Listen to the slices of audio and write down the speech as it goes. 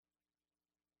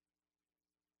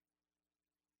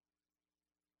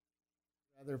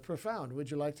They're profound. Would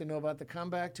you like to know about the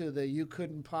comeback to the you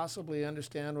couldn't possibly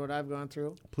understand what I've gone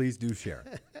through? Please do share.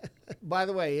 By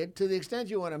the way, to the extent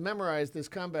you want to memorize this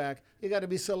comeback, you got to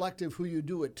be selective who you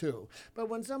do it to. But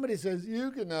when somebody says,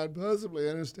 you cannot possibly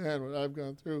understand what I've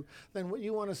gone through, then what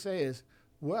you want to say is,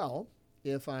 well,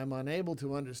 if I'm unable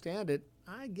to understand it,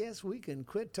 I guess we can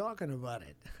quit talking about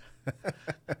it.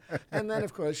 And then,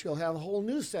 of course, you'll have a whole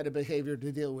new set of behavior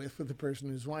to deal with the person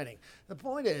who's whining. The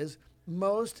point is,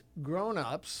 most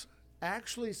grown-ups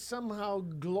actually somehow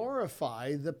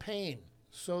glorify the pain.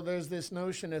 So there's this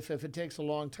notion if it takes a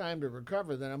long time to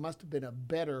recover, then it must have been a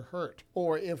better hurt.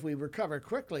 Or if we recover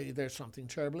quickly, there's something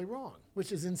terribly wrong,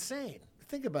 which is insane.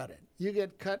 Think about it. You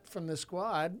get cut from the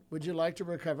squad. Would you like to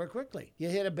recover quickly? You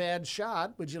hit a bad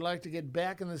shot. Would you like to get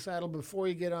back in the saddle before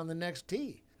you get on the next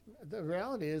tee? The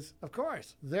reality is, of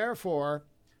course. Therefore,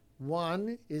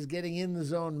 one is getting in the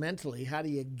zone mentally. How do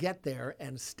you get there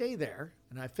and stay there?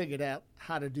 And I figured out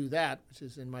how to do that, which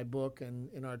is in my book and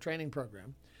in our training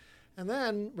program. And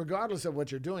then, regardless of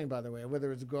what you're doing, by the way,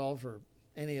 whether it's golf or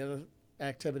any other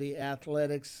activity,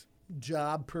 athletics,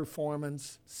 job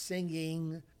performance,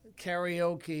 singing,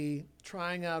 karaoke,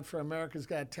 trying out for America's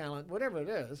Got Talent, whatever it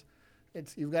is,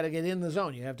 you've got to get in the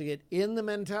zone. You have to get in the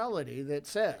mentality that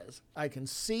says, I can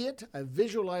see it, I've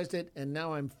visualized it, and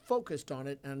now I'm focused on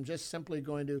it, and I'm just simply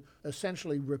going to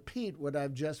essentially repeat what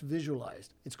I've just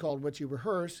visualized. It's called what you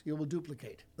rehearse, you will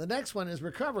duplicate. The next one is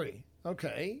recovery.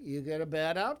 Okay, you get a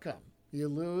bad outcome. You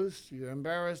lose, you're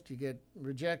embarrassed, you get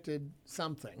rejected,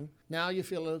 something. Now you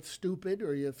feel a little stupid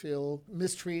or you feel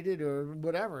mistreated or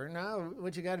whatever. Now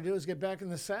what you got to do is get back in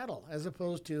the saddle as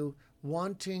opposed to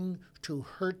wanting to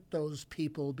hurt those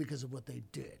people because of what they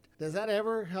did. Does that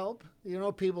ever help? You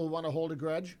know, people want to hold a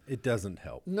grudge. It doesn't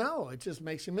help. No, it just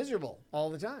makes you miserable all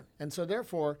the time. And so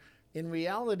therefore, in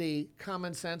reality,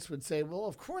 common sense would say, well,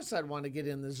 of course I'd want to get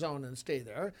in the zone and stay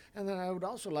there. And then I would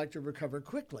also like to recover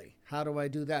quickly. How do I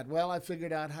do that? Well, I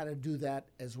figured out how to do that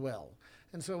as well.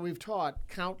 And so we've taught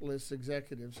countless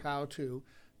executives how to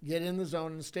get in the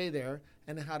zone and stay there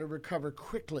and how to recover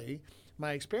quickly.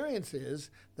 My experience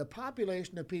is the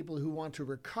population of people who want to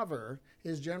recover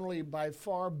is generally by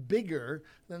far bigger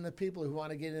than the people who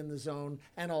want to get in the zone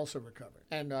and also recover.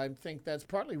 And I think that's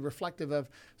partly reflective of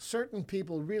certain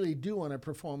people really do want to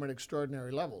perform at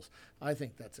extraordinary levels. I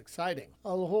think that's exciting. A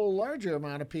whole larger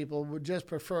amount of people would just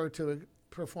prefer to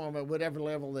perform at whatever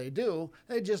level they do.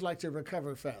 They just like to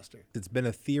recover faster. It's been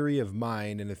a theory of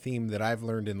mine and a theme that I've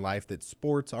learned in life that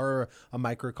sports are a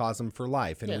microcosm for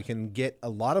life, and we can get a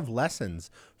lot of lessons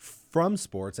from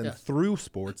sports and through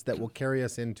sports that will carry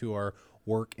us into our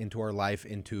work, into our life,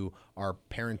 into our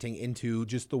parenting, into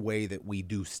just the way that we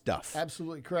do stuff.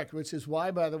 Absolutely correct, which is why,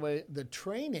 by the way, the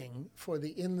training for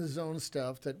the in-the-zone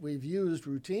stuff that we've used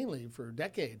routinely for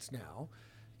decades now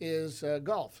is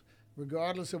golf.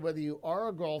 Regardless of whether you are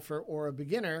a golfer or a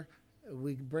beginner,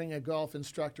 we bring a golf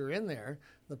instructor in there.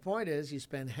 The point is you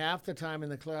spend half the time in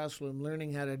the classroom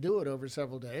learning how to do it over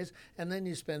several days, and then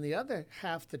you spend the other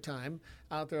half the time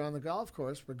out there on the golf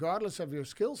course, regardless of your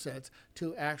skill sets,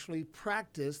 to actually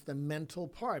practice the mental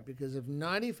part. Because if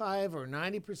 95 or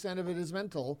 90% of it is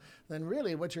mental, then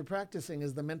really what you're practicing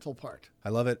is the mental part. I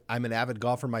love it. I'm an avid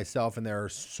golfer myself, and there are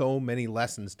so many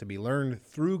lessons to be learned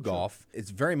through golf. It's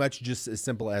very much just as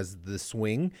simple as the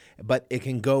swing, but it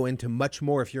can go into much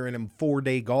more if you're in a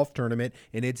 4-day golf tournament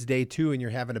and it's day 2 and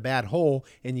you're having a bad hole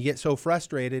and you get so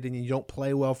frustrated and you don't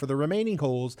play well for the remaining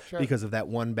holes because of that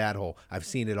one bad hole. I've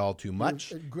seen it all too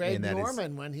much. Greg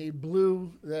Norman, when he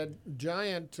blew that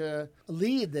giant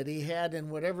lead that he had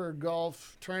in whatever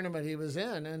golf tournament he was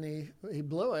in, and he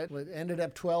blew it, it ended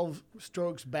up 12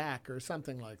 strokes back or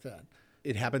something like that.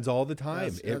 It happens all the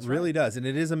time. It really does. And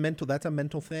it is that's a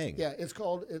mental thing. Yeah, it's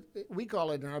called, we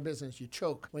call it in our business, you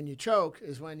choke. When you choke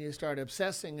is when you start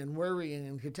obsessing and worrying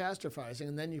and catastrophizing,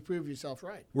 and then you prove yourself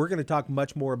right. We're going to talk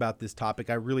much more about this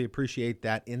topic. I really appreciate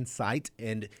that insight.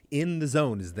 And In the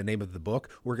Zone is the name of the book.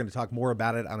 We're going to talk more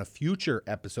about it on a future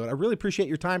episode. I really appreciate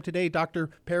your time today,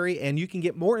 Dr. Perry. And you can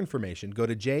get more information. Go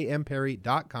to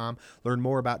jmperry.com. Learn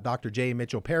more about Dr. J.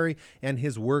 Mitchell Perry and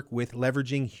his work with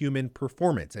leveraging human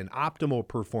performance and optimal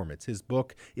performance. His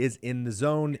book is In the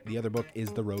Zone. The other book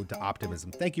is The Road to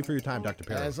Optimism. Thank you for your time, Dr.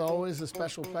 Perry. As always, a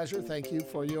special pleasure. Thank you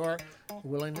for your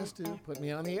willingness to put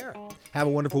me on the air. Have a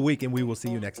wonderful week, and we will see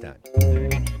you next time.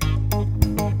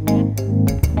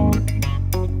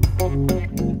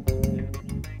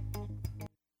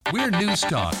 We're News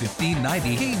Talk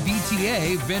 1590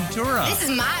 KBTA Ventura. This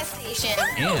is my station.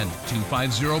 And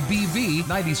 250BV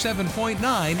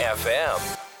 97.9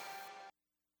 FM.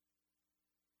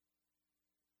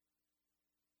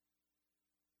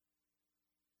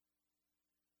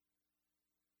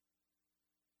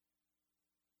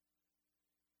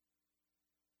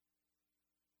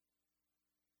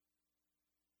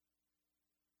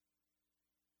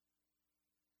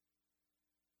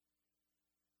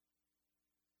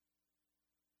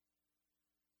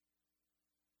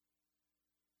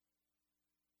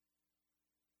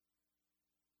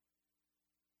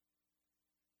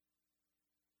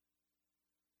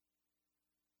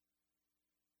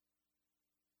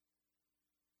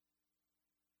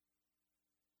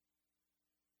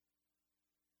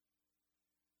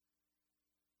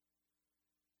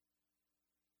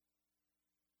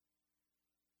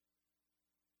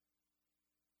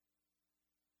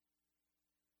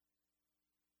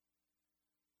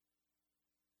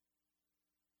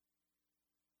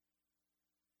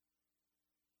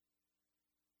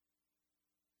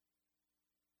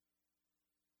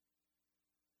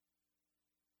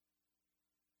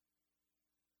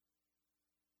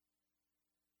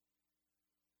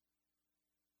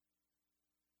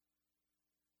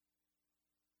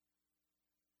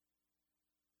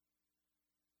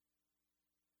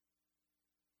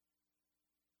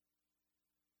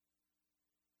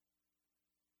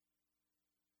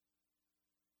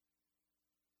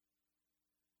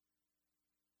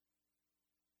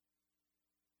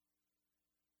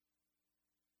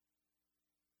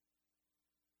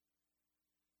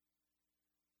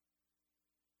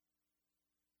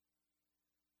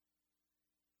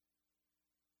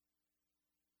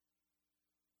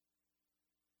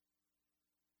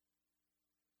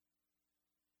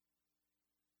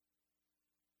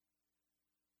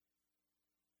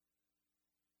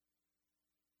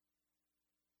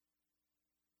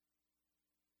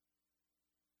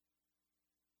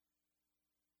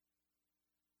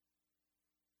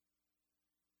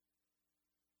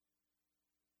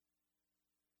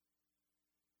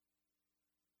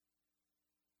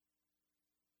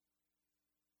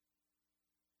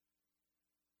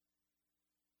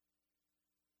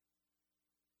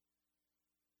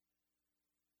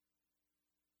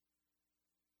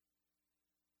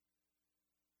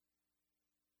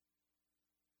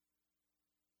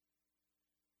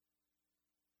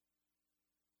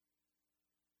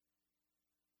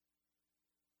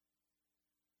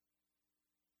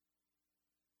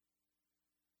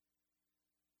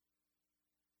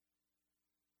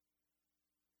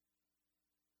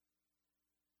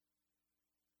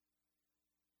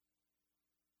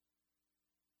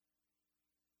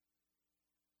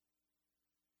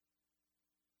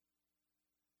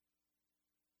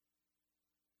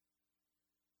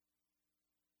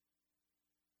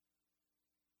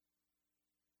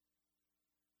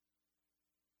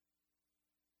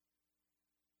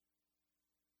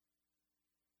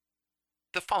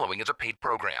 The following is a paid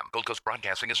program. Gold Coast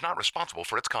Broadcasting is not responsible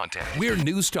for its content. We're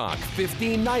News Talk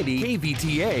 1590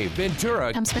 KVTA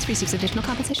Ventura. Smith receives additional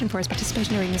compensation for his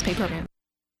participation during this paid program.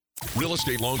 Real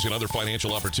estate loans and other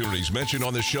financial opportunities mentioned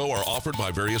on this show are offered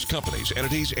by various companies,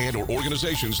 entities, and or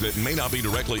organizations that may not be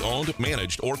directly owned,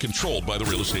 managed, or controlled by the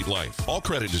Real Estate Life. All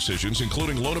credit decisions,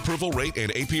 including loan approval rate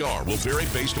and APR, will vary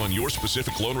based on your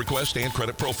specific loan request and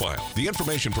credit profile. The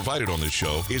information provided on this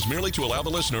show is merely to allow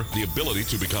the listener the ability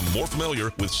to become more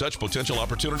familiar with such potential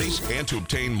opportunities and to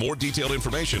obtain more detailed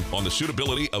information on the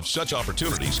suitability of such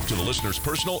opportunities to the listener's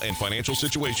personal and financial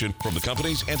situation from the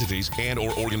companies, entities, and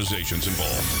or organizations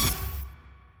involved.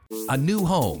 A new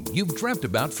home you've dreamt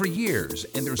about for years,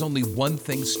 and there's only one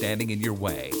thing standing in your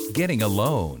way: getting a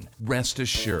loan. Rest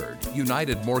assured,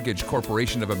 United Mortgage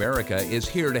Corporation of America is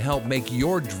here to help make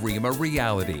your dream a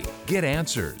reality. Get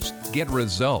answers, get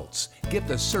results, get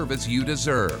the service you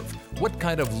deserve. What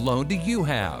kind of loan do you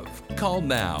have? Call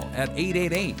now at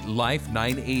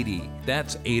 888-LIFE-980.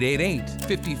 That's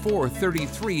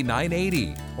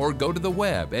 888-5433-980. Or go to the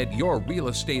web at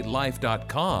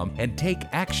yourrealestatelife.com and take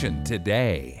action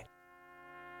today.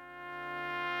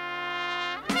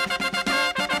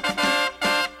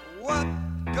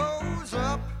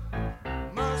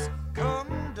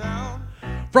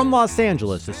 From Los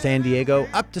Angeles to San Diego,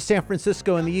 up to San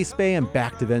Francisco in the East Bay, and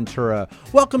back to Ventura.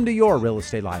 Welcome to Your Real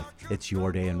Estate Life. It's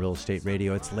your day in real estate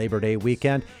radio. It's Labor Day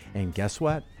weekend. And guess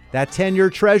what? That 10-year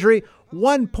Treasury,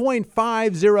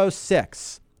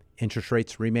 1.506. Interest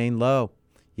rates remain low.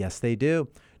 Yes, they do.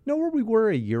 Know where we were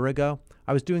a year ago?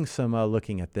 I was doing some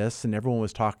looking at this, and everyone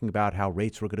was talking about how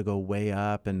rates were going to go way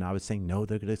up. And I was saying, no,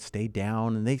 they're going to stay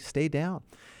down, and they stay down.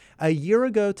 A year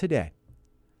ago today,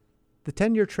 the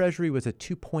 10-year Treasury was at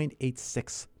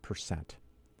 2.86%.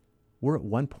 We're at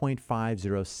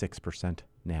 1.506%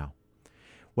 now.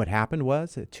 What happened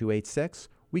was at 2.86,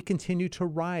 we continued to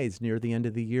rise near the end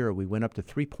of the year. We went up to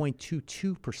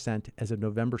 3.22% as of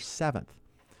November 7th.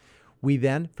 We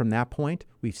then, from that point,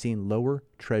 we've seen lower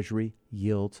Treasury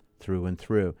yields through and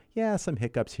through. Yeah, some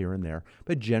hiccups here and there,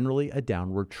 but generally a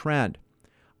downward trend.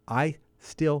 I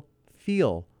still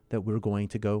feel that we're going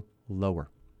to go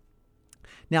lower.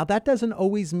 Now, that doesn't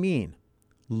always mean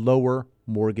lower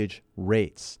mortgage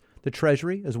rates. The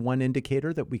Treasury is one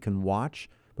indicator that we can watch,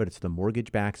 but it's the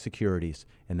mortgage-backed securities,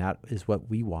 and that is what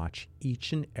we watch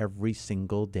each and every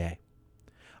single day.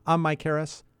 I'm Mike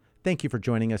Harris. Thank you for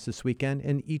joining us this weekend,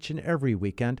 and each and every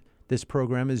weekend, this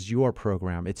program is your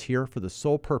program. It's here for the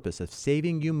sole purpose of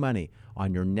saving you money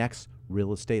on your next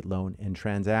real estate loan and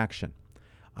transaction.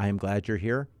 I am glad you're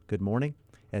here. Good morning.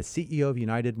 As CEO of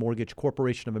United Mortgage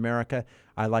Corporation of America,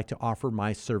 I like to offer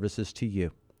my services to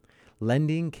you.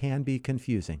 Lending can be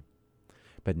confusing,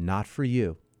 but not for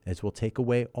you, as we'll take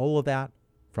away all of that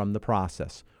from the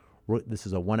process. This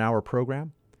is a 1-hour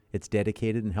program. It's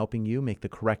dedicated in helping you make the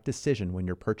correct decision when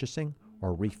you're purchasing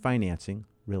or refinancing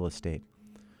real estate.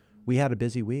 We had a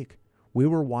busy week. We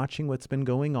were watching what's been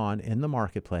going on in the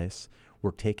marketplace.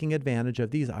 We're taking advantage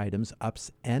of these items,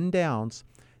 ups and downs,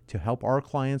 to help our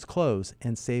clients close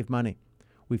and save money.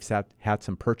 We've had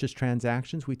some purchase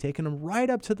transactions. We've taken them right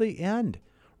up to the end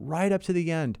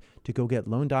to go get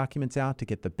loan documents out to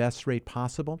get the best rate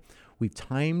possible. We've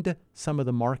timed some of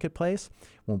the marketplace.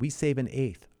 When we save an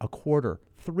eighth, a quarter,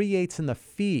 3/8 in the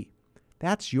fee,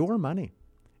 that's your money.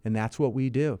 And that's what we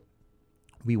do.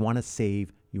 We want to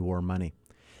save your money.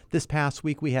 This past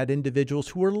week, we had individuals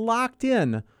who were locked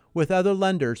in with other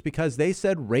lenders because they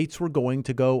said rates were going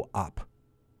to go up.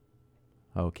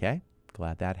 Okay,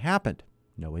 glad that happened.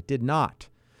 No, it did not.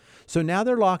 So now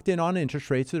they're locked in on interest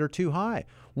rates that are too high.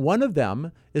 One of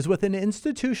them is with an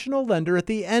institutional lender at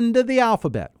the end of the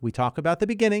alphabet. We talk about the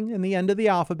beginning and the end of the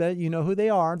alphabet. You know who they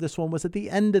are. This one was at the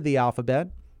end of the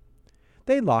alphabet.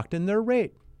 They locked in their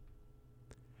rate.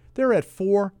 They're at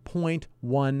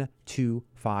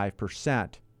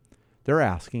 4.125%. They're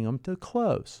asking them to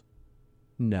close.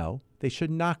 No, they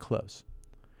should not close.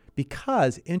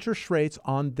 Because interest rates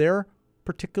on their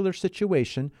particular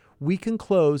situation, we can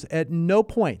close at no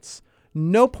points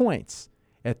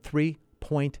at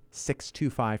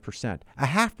 3.625%, a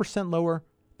 0.5% lower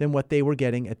than what they were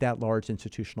getting at that large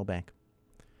institutional bank.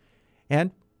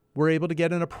 And we're able to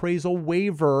get an appraisal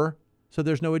waiver, so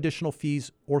there's no additional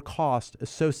fees or cost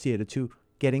associated to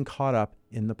getting caught up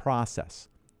in the process.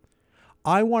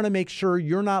 I want to make sure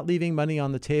you're not leaving money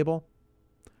on the table.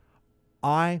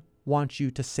 I want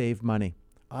you to save money.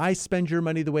 I spend your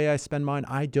money the way I spend mine.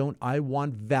 I don't. I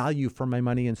want value for my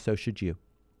money, and so should you.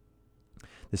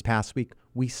 This past week,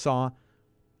 we saw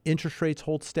interest rates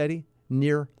hold steady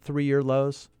near 3-year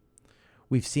lows.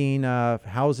 We've seen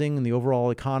housing and the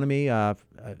overall economy,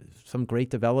 some great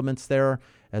developments there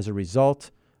as a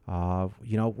result.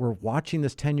 We're watching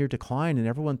this 10-year decline, and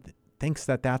everyone thinks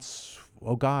that that's,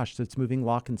 oh gosh, it's moving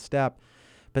lock and step.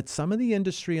 But some of the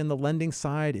industry on the lending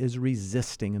side is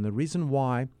resisting. And the reason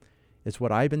why is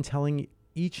what I've been telling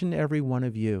each and every one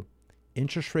of you.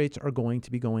 Interest rates are going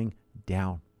to be going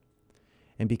down.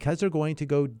 And because they're going to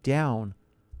go down,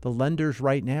 the lenders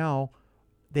right now,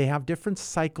 they have different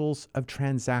cycles of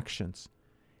transactions.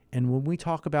 And when we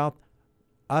talk about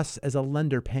us as a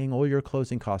lender paying all your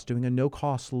closing costs, doing a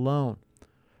no-cost loan,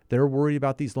 they're worried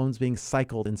about these loans being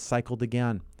cycled and cycled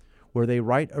again, where they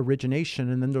write origination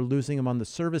and then they're losing them on the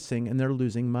servicing and they're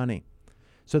losing money.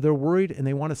 So they're worried and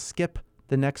they want to skip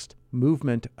the next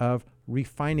movement of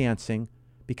refinancing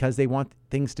because they want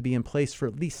things to be in place for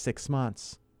at least 6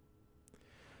 months.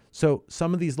 So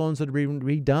some of these loans that are being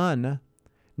redone,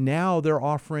 now they're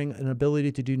offering an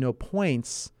ability to do no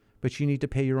points, but you need to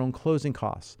pay your own closing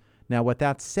costs. Now, with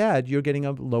that said, you're getting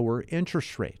a lower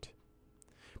interest rate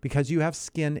because you have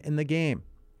skin in the game.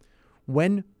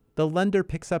 When the lender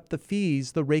picks up the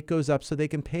fees, the rate goes up so they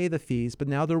can pay the fees, but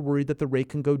now they're worried that the rate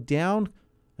can go down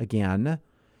again.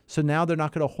 So now they're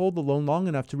not going to hold the loan long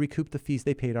enough to recoup the fees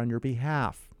they paid on your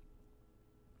behalf.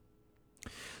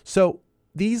 So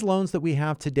these loans that we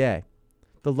have today,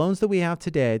 the loans that we have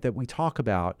today that we talk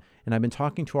about, and I've been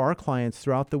talking to our clients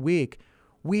throughout the week,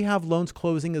 we have loans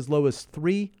closing as low as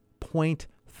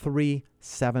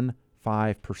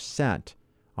 3.375%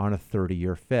 on a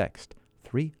 30-year fixed.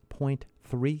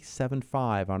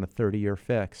 3.375 on a 30-year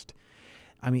fixed.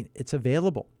 I mean, it's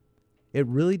available. It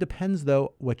really depends,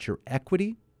 though, what your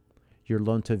equity, your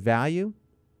loan to value,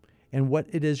 and what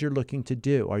it is you're looking to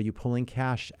do. Are you pulling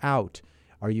cash out?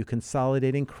 Are you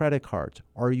consolidating credit cards?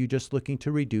 Are you just looking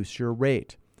to reduce your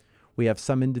rate? We have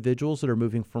some individuals that are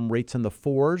moving from rates in the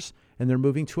 4s and they're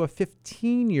moving to a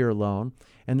 15-year loan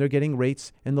and they're getting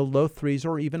rates in the low 3s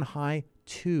or even high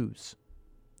 2s.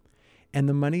 And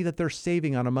the money that they're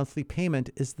saving on a monthly payment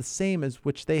is the same as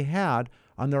which they had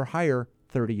on their higher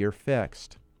 30-year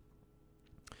fixed.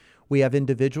 We have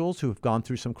individuals who have gone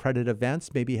through some credit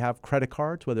events, maybe have credit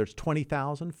cards, whether it's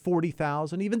 $20,000,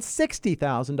 $40,000, even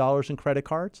 $60,000 in credit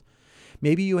cards.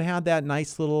 Maybe you had that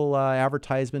nice little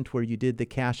advertisement where you did the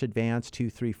cash advance 2,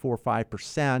 3, 4,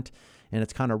 5%, and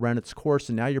it's kind of run its course,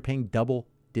 and now you're paying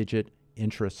double-digit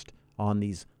interest on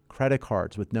these credit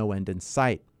cards with no end in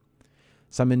sight.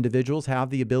 Some individuals have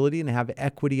the ability and have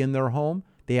equity in their home.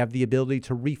 They have the ability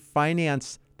to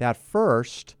refinance that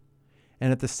first,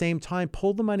 and at the same time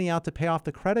pull the money out to pay off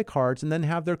the credit cards and then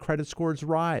have their credit scores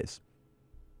rise.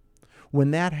 When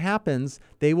that happens,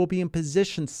 they will be in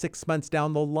position 6 months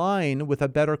down the line with a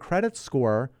better credit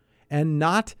score and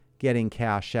not getting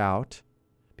cash out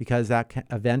because that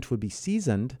event would be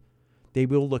seasoned. They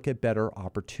will look at better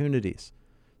opportunities.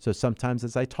 So sometimes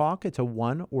as I talk, it's a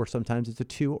 1 or sometimes it's a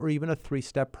 2 or even a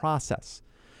 3-step process.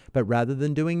 But rather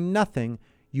than doing nothing,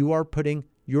 you are putting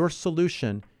your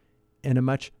solution in a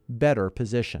much better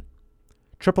position.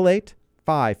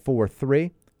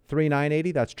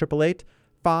 888-543-3980. That's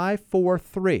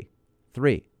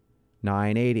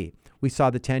 888-543-3980. We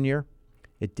saw the 10-year.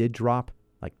 It did drop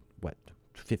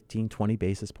 15, 20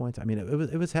 basis points. I mean,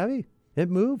 it was heavy. It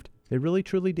moved. It really,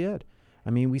 truly did.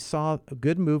 I mean, we saw a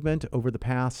good movement over the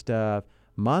past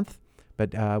month,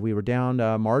 but we were down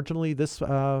marginally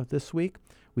this week.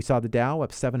 We saw the Dow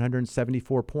up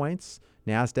 774 points,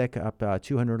 NASDAQ up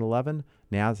 211,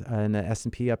 and the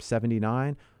S&P up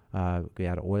 79. We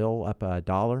had oil up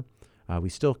 $1. We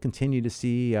still continue to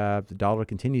see the dollar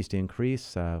continues to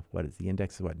increase. What is the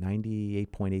index?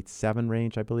 98.87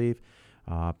 range, I believe.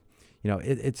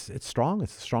 It's strong.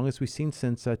 It's the strongest we've seen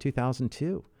since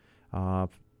 2002.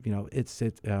 It's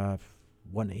at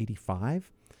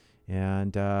 185,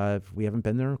 and we haven't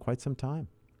been there in quite some time.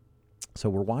 So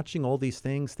we're watching all these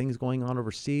things going on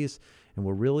overseas, and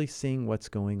we're really seeing what's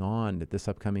going on this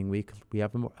upcoming week. We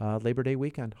have a Labor Day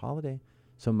weekend holiday.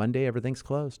 So Monday, everything's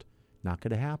closed. Not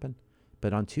going to happen.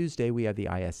 But on Tuesday, we have the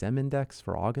ISM index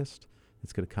for August.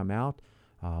 It's going to come out.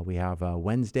 We have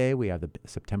Wednesday, we have the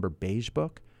September Beige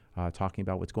Book talking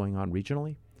about what's going on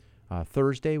regionally.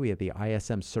 Thursday, we have the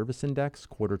ISM Service Index,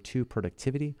 Q2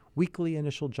 Productivity, Weekly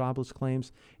Initial Jobless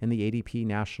Claims, and the ADP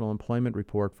National Employment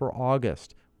Report for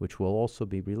August, which will also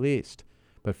be released.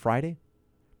 But Friday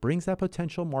brings that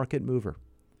potential market mover.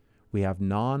 We have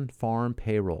non-farm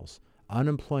payrolls,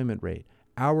 unemployment rate,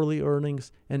 hourly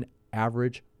earnings, and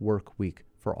average work week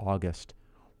for August.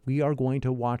 We are going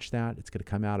to watch that. It's going to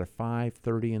come out at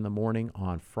 5:30 in the morning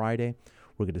on Friday.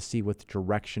 We're going to see what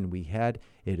direction we head.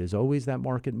 It is always that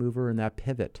market mover and that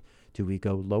pivot. Do we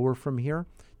go lower from here?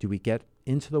 Do we get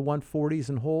into the 140s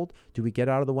and hold? Do we get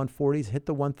out of the 140s, hit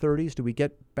the 130s? Do we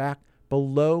get back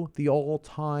below the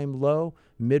all-time low,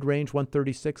 mid-range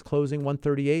 136, closing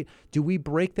 138? Do we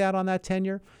break that on that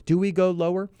 10-year? Do we go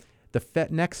lower? The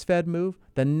next Fed move,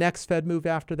 the next Fed move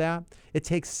after that, it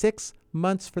takes 6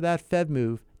 months for that Fed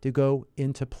move to go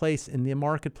into place in the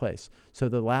marketplace. So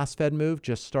the last Fed move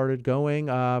just started going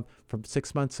from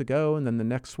 6 months ago, and then the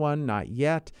next one, not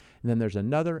yet. And then there's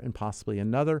another and possibly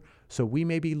another. So we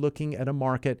may be looking at a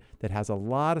market that has a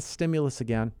lot of stimulus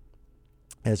again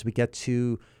as we get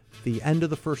to the end of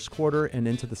the first quarter and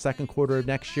into the second quarter of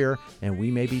next year, and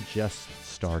we may be just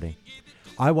starting.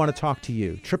 I want to talk to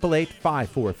you.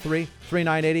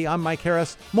 888-543-3980. I'm Mike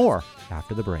Harris. More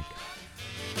after the break.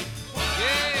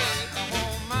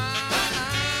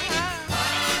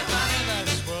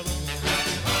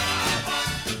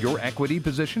 Your equity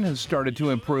position has started to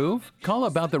improve? Call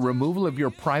about the removal of your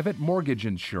private mortgage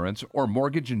insurance or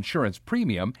mortgage insurance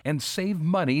premium and save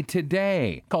money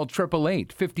today. Call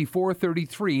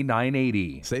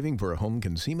 888-543-3980. Saving for a home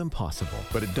can seem impossible,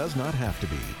 but it does not have to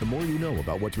be. The more you know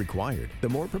about what's required, the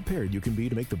more prepared you can be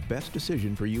to make the best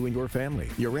decision for you and your family.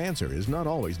 Your answer is not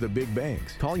always the big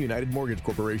banks. Call United Mortgage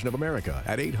Corporation of America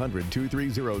at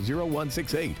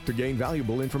 800-230-0168 to gain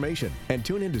valuable information. And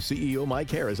tune in to CEO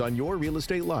Mike Harris on Your Real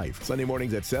Estate Life, Sunday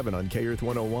mornings at 7 on K-Earth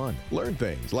 101. Learn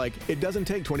things like it doesn't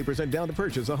take 20% down to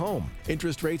purchase a home.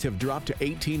 Interest rates have dropped to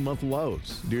 18-month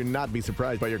lows. Do not be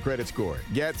surprised by your credit score.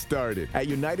 Get started at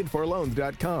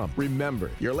UnitedForLoans.com.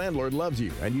 Remember, your landlord loves you,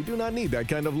 and you do not need that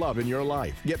kind of love in your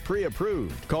life. Get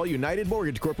pre-approved. Call United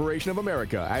Mortgage Corporation of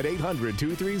America at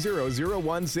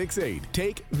 800-230-0168.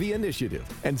 Take the initiative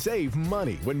and save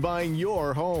money when buying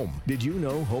your home. Did you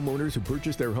know homeowners who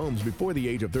purchase their homes before the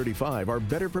age of 35 are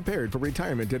better prepared for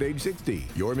retirement at age 60?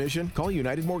 Your mission? Call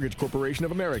United Mortgage Corporation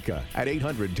of America at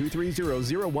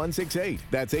 800-230-0168.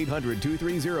 That's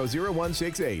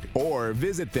 800-230-0168. Or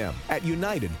visit them at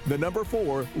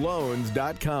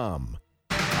United4Loans.com.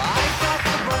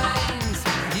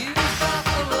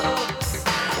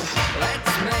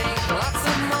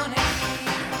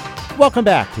 Welcome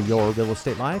back to Your Real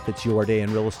Estate Life. It's your day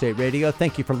in real estate radio.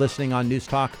 Thank you for listening on News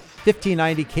Talk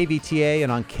 1590 KVTA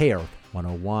and on K-Earth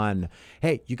 101.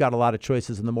 Hey, you got a lot of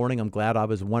choices in the morning. I'm glad I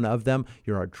was one of them.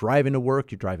 You're driving to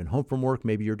work. You're driving home from work.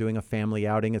 Maybe you're doing a family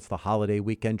outing. It's the holiday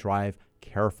weekend. Drive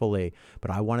carefully.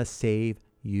 But I want to save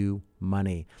you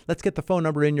money. Let's get the phone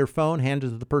number in your phone. Hand it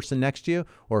to the person next to you.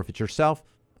 Or if it's yourself,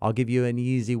 I'll give you an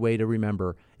easy way to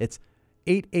remember. It's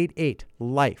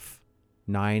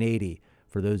 888-LIFE-980.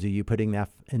 For those of you putting that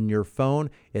in your phone,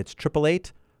 it's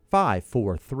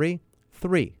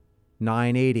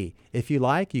 888-543-3980. If you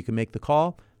like, you can make the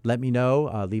call. Let me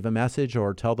know, leave a message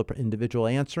or tell the individual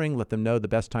answering, let them know the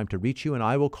best time to reach you, and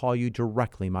I will call you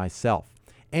directly myself.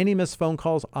 Any missed phone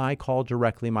calls, I call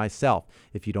directly myself.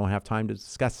 If you don't have time to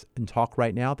discuss and talk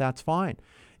right now, that's fine.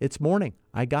 It's morning.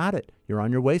 I got it. You're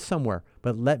on your way somewhere,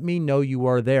 but let me know you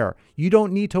are there. You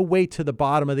don't need to wait to the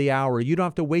bottom of the hour. You don't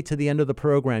have to wait to the end of the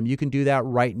program. You can do that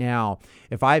right now.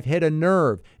 If I've hit a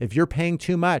nerve, if you're paying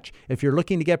too much, if you're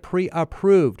looking to get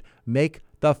pre-approved, make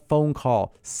the phone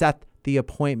call. Set the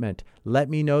appointment. Let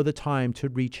me know the time to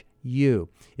reach you.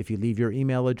 If you leave your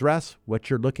email address, what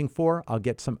you're looking for, I'll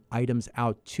get some items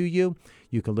out to you.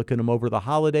 You can look at them over the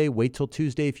holiday, wait till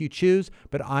Tuesday if you choose,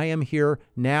 but I am here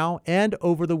now and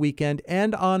over the weekend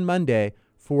and on Monday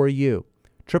for you.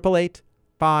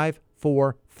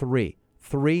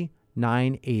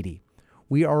 888-543-3980.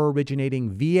 We are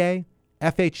originating VA,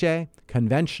 FHA,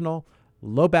 conventional,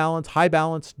 low balance, high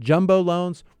balance, jumbo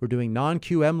loans. We're doing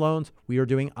non-QM loans. We are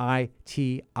doing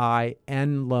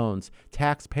ITIN loans,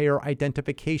 taxpayer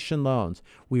identification loans.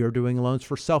 We are doing loans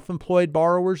for self-employed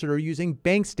borrowers that are using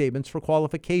bank statements for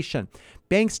qualification,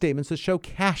 bank statements that show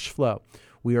cash flow.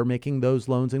 We are making those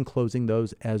loans and closing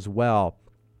those as well.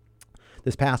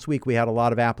 This past week, we had a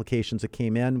lot of applications that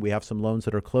came in. We have some loans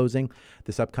that are closing.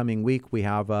 This upcoming week, we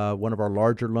have one of our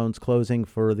larger loans closing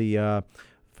for the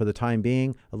time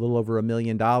being, a little over $1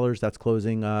 million. That's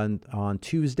closing on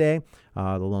Tuesday.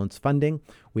 The loan's funding.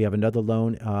 We have another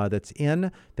loan that's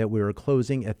in that we are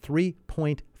closing at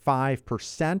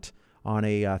 3.5% on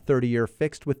a 30-year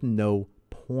fixed with no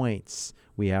points.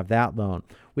 We have that loan.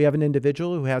 We have an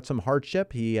individual who had some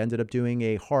hardship. He ended up doing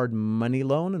a hard money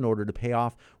loan in order to pay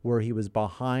off where he was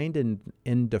behind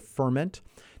in deferment.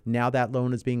 Now that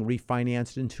loan is being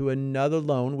refinanced into another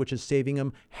loan, which is saving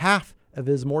him half of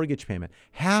his mortgage payment.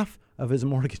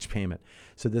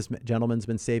 So this gentleman's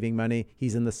been saving money.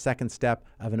 He's in the second step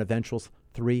of an eventual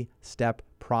 3-step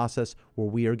process where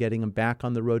we are getting him back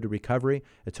on the road to recovery.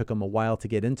 It took him a while to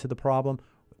get into the problem.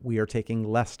 We are taking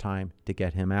less time to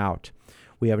get him out.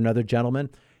 We have another gentleman,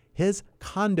 his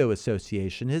condo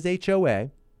association, his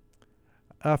HOA,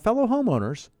 fellow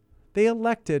homeowners, they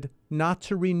elected not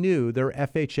to renew their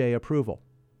FHA approval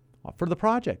for the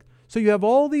project. So you have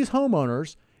all these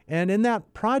homeowners, and in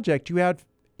that project, you had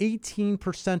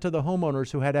 18% of the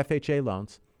homeowners who had FHA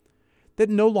loans that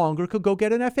no longer could go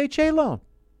get an FHA loan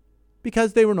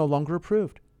because they were no longer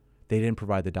approved. They didn't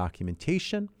provide the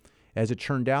documentation. As it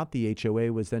turned out, the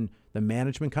HOA was then, the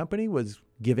management company was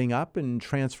giving up and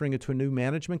transferring it to a new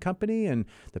management company, and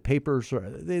the papers,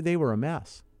 they were a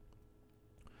mess.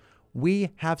 We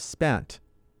have spent,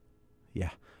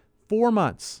 4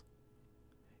 months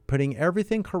putting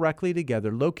everything correctly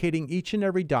together, locating each and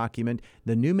every document.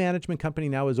 The new management company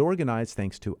now is organized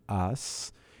thanks to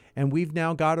us, and we've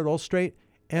now got it all straight.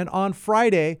 And on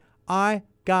Friday, I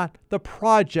got the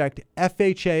project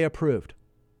FHA approved.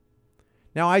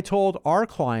 Now, I told our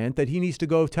client that he needs to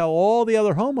go tell all the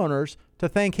other homeowners to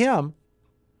thank him,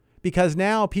 because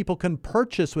now people can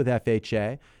purchase with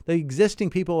FHA. The existing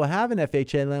people who have an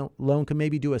FHA loan can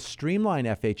maybe do a streamlined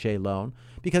FHA loan,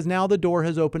 because now the door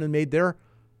has opened and made their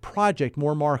project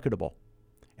more marketable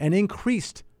and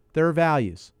increased their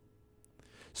values.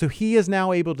 So he is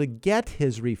now able to get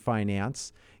his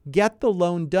refinance, get the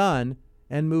loan done,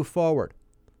 and move forward.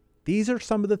 These are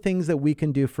some of the things that we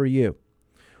can do for you.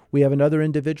 We have another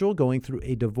individual going through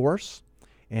a divorce,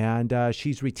 and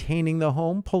she's retaining the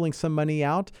home, pulling some money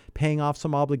out, paying off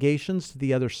some obligations to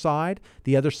the other side.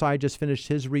 The other side just finished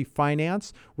his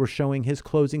refinance. We're showing his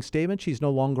closing statement. She's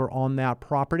no longer on that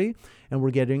property, and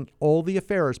we're getting all the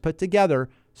affairs put together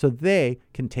so they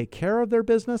can take care of their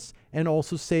business and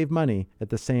also save money at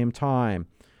the same time.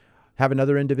 Have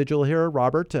another individual here,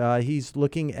 Robert. He's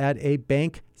looking at a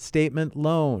bank statement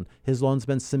loan. His loan's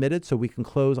been submitted, so we can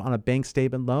close on a bank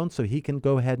statement loan so he can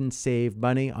go ahead and save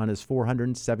money on his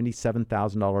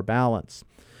 $477,000 balance.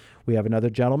 We have another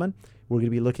gentleman. We're going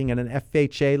to be looking at an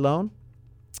FHA loan.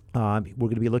 We're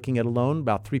going to be looking at a loan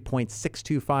about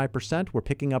 3.625%. We're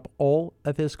picking up all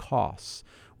of his costs.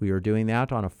 We are doing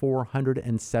that on a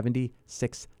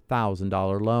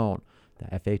 $476,000 loan, the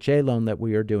FHA loan that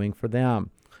we are doing for them.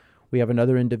 We have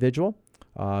another individual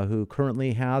who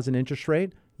currently has an interest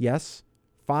rate,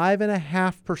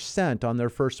 5.5% on their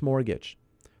first mortgage.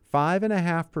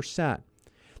 5.5%.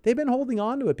 They've been holding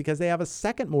on to it because they have a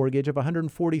second mortgage of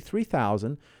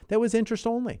 $143,000 that was interest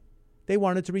only. They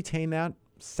wanted to retain that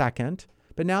second,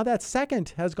 but now that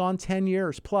second has gone 10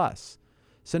 years plus.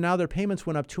 So now their payments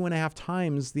went up 2.5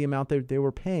 times the amount they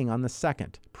were paying on the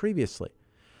second previously.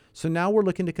 So now we're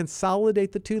looking to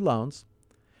consolidate the two loans.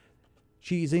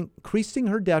 She's increasing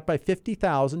her debt by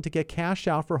 $50,000 to get cash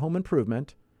out for home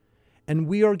improvement, and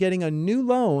we are getting a new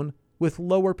loan with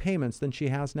lower payments than she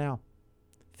has now.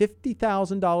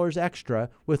 $50,000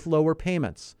 extra with lower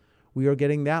payments. We are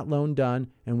getting that loan done,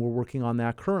 and we're working on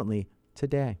that currently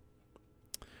today.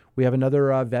 We have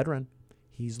another veteran.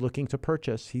 He's looking to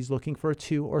purchase. He's looking for a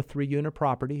 2 or 3 unit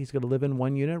property. He's going to live in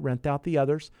one unit, rent out the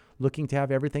others, looking to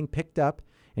have everything picked up,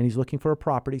 and he's looking for a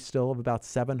property still of about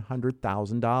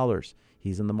 $700,000.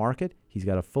 He's in the market. He's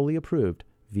got a fully approved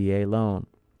VA loan.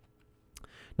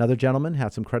 Another gentleman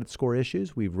had some credit score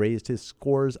issues. We've raised his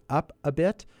scores up a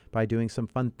bit by doing some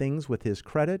fun things with his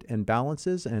credit and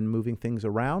balances and moving things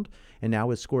around. And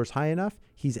now his score's high enough.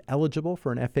 He's eligible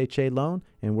for an FHA loan,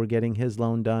 and we're getting his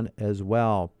loan done as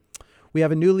well. We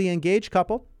have a newly engaged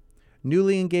couple,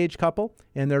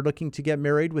 and they're looking to get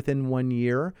married within 1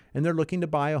 year, and they're looking to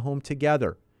buy a home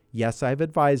together. Yes, I've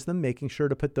advised them, making sure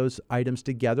to put those items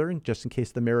together just in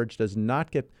case the marriage does not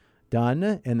get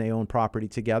done and they own property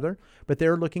together. But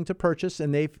they're looking to purchase,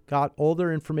 and they've got all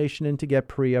their information in to get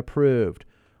pre-approved.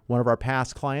 One of our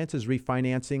past clients is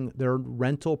refinancing their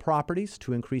rental properties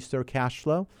to increase their cash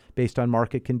flow based on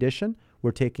market condition.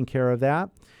 We're taking care of that.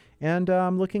 And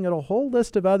I'm looking at a whole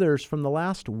list of others from the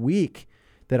last week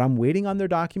that I'm waiting on their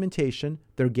documentation.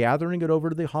 They're gathering it over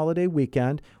to the holiday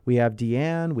weekend. We have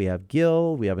Deanne, we have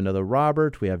Gil, we have another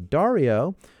Robert, we have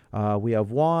Dario, we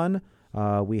have Juan,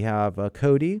 we have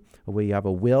Cody, we have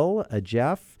a Will, a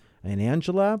Jeff, an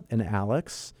Angela, and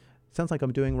Alex. Sounds like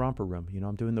I'm doing Romper Room.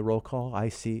 I'm doing the roll call. I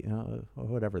see,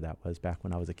 whatever that was back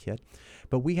when I was a kid.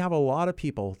 But we have a lot of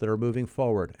people that are moving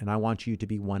forward, and I want you to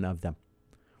be one of them.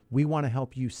 We want to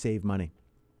help you save money.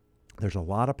 There's a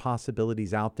lot of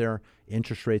possibilities out there.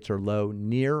 Interest rates are low,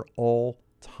 near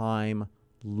all-time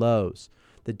lows.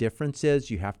 The difference is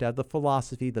you have to have the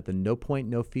philosophy that the no point,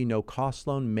 no fee, no cost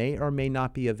loan may or may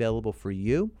not be available for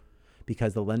you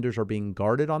because the lenders are being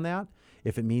guarded on that.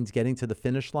 If it means getting to the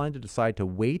finish line to decide to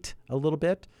wait a little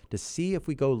bit to see if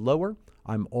we go lower,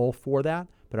 I'm all for that,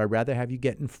 but I'd rather have you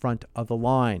get in front of the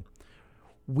line.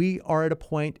 We are at a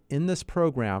point in this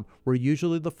program where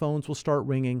usually the phones will start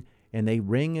ringing, and they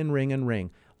ring and ring and ring.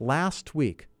 Last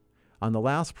week, on the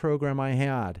last program I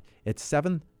had, at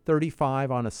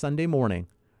 7:35 on a Sunday morning,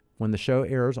 when the show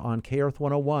airs on K-Earth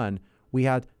 101, we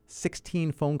had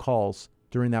 16 phone calls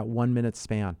during that 1 minute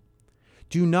span.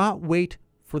 Do not wait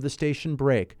for the station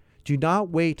break. Do not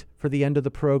wait for the end of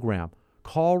the program.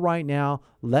 Call right now.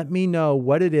 Let me know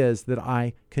what it is that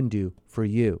I can do for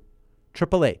you.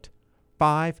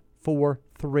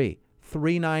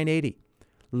 888-543-3980.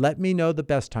 Let me know the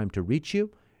best time to reach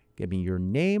you. Give me your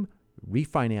name,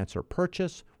 refinance or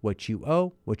purchase, what you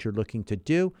owe, what you're looking to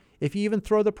do. If you even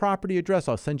throw the property address,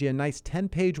 I'll send you a nice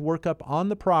 10-page workup on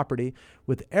the property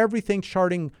with everything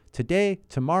charting today,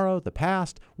 tomorrow, the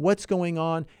past, what's going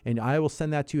on, and I will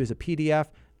send that to you as a PDF.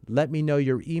 Let me know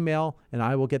your email, and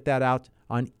I will get that out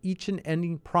on each and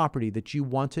any property that you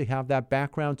want to have that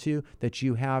background to, that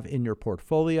you have in your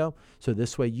portfolio. So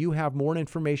this way you have more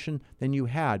information than you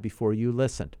had before you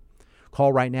listened.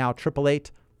 Call right now,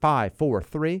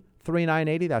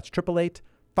 888-543-3980. That's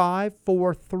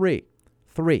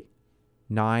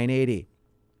 888-543-3980.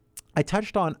 I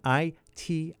touched on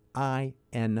ITIN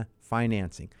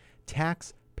financing,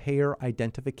 taxpayer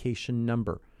identification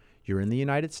number. You're in the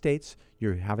United States,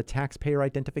 you have a taxpayer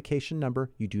identification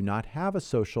number, you do not have a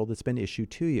social that's been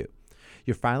issued to you.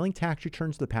 You're filing tax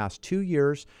returns the past 2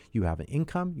 years, you have an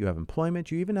income, you have employment,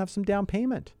 you even have some down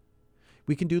payment.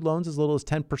 We can do loans as little as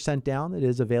 10% down. It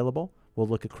is available. We'll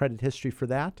look at credit history for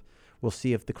that. We'll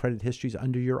see if the credit history is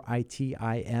under your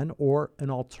ITIN or an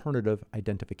alternative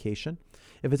identification.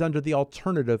 If it's under the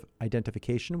alternative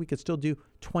identification, we could still do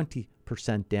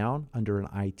 20% down under an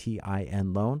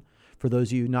ITIN loan. For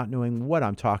those of you not knowing what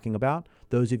I'm talking about,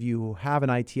 those of you who have an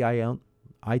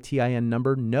ITIN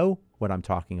number know what I'm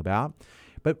talking about.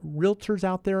 But realtors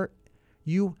out there,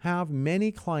 you have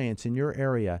many clients in your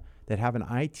area that have an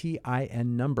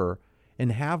ITIN number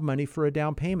and have money for a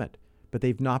down payment, but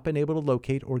they've not been able to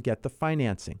locate or get the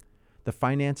financing. The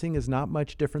financing is not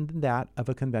much different than that of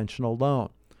a conventional loan.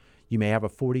 You may have a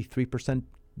 43%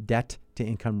 debt to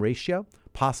income ratio,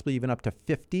 possibly even up to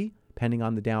 50, depending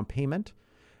on the down payment.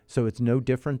 So it's no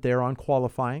different there on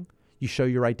qualifying. You show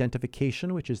your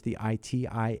identification, which is the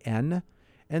ITIN,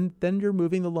 and then you're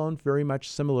moving the loan very much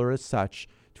similar as such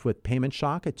with Payment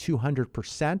Shock at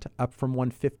 200%, up from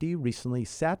 150 recently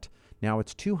set. Now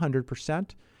it's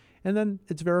 200%. And then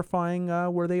it's verifying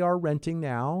where they are renting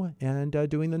now and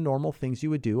doing the normal things you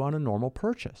would do on a normal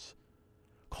purchase.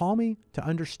 Call me to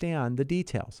understand the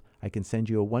details. I can send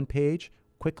you a one-page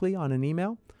quickly on an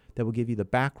email that will give you the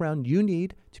background you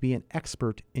need to be an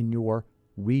expert in your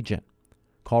region.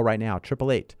 Call right now,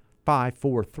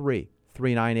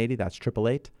 888-543-3980. That's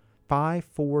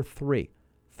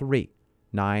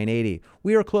 888-543-3980.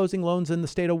 We are closing loans in the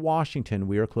state of Washington.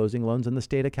 We are closing loans in the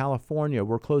state of California.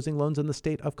 We're closing loans in the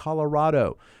state of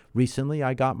Colorado. Recently,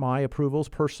 I got my approvals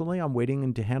personally. I'm waiting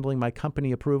into handling my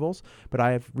company approvals, but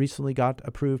I have recently got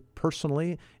approved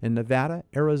personally in Nevada,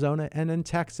 Arizona, and in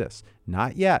Texas.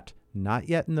 Not yet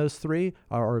in those three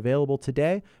are available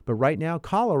today, but right now,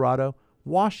 Colorado,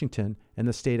 Washington, and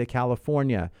the state of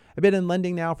California. I've been in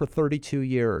lending now for 32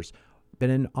 years.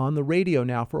 Been on the radio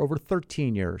now for over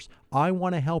 13 years. I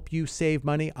want to help you save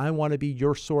money. I want to be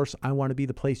your source. I want to be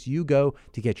the place you go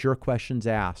to get your questions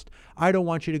asked. I don't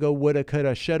want you to go woulda,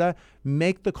 coulda, shoulda.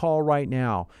 Make the call right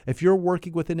now. If you're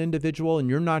working with an individual and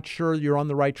you're not sure you're on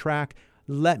the right track,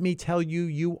 let me tell you,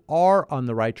 you are on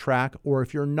the right track. Or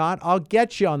if you're not, I'll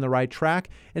get you on the right track,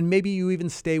 and maybe you even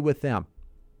stay with them.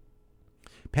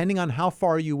 Depending on how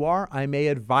far you are, I may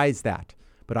advise that.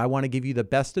 But I want to give you the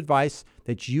best advice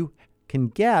that you can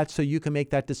get so you can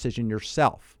make that decision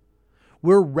yourself.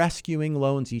 We're rescuing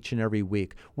loans each and every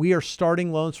week. We are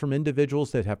starting loans from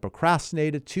individuals that have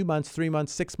procrastinated 2 months, 3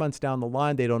 months, 6 months down the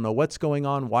line. They don't know what's going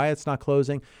on, why it's not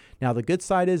closing. Now, the good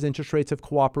side is interest rates have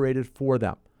cooperated for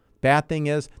them. Bad thing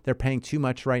is they're paying too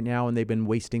much right now, and they've been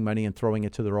wasting money and throwing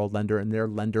it to their old lender, and their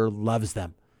lender loves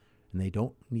them. And they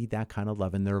don't need that kind of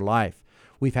love in their life.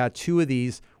 We've had 2 of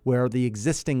these where the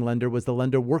existing lender was the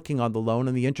lender working on the loan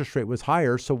and the interest rate was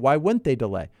higher, so why wouldn't they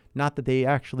delay? Not that they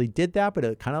actually did that, but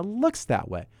it kind of looks that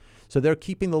way. So they're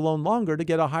keeping the loan longer to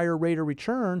get a higher rate of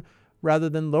return rather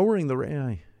than lowering the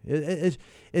rate.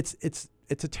 It's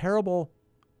a terrible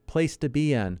place to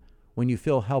be in when you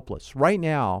feel helpless. Right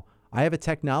now, I have a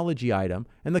technology item,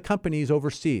 and the company's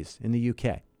overseas in the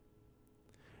UK.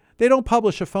 They don't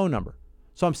publish a phone number.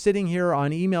 So I'm sitting here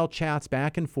on email chats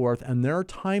back and forth, and their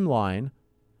timeline,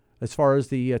 as far as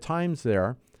the times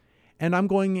there, and I'm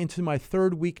going into my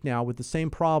 3rd week now with the same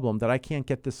problem that I can't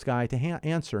get this guy to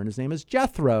answer. And his name is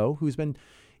Jethro, who's been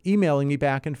emailing me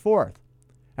back and forth.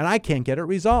 and I can't get it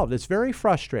resolved. It's very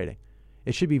frustrating.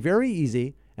 It should be very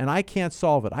easy, and I can't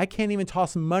solve it. I can't even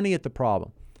toss money at the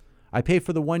problem. I paid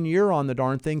for the 1 year on the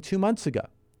darn thing 2 months ago.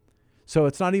 So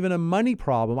it's not even a money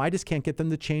problem. I just can't get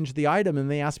them to change the item, and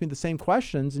they ask me the same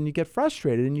questions, and you get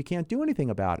frustrated, and you can't do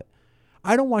anything about it.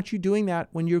 I don't want you doing that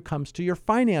when it comes to your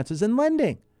finances and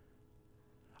lending.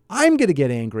 I'm going to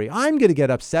get angry. I'm going to get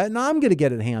upset, and I'm going to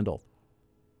get it handled.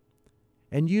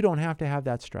 And you don't have to have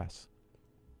that stress,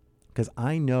 because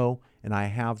I know and I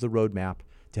have the roadmap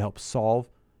to help solve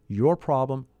your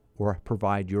problem or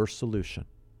provide your solution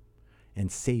and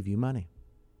save you money.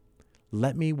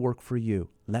 Let me work for you.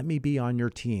 Let me be on your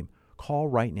team. Call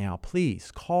right now.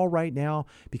 Please call right now,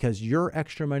 because your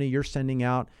extra money you're sending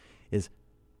out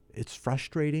it's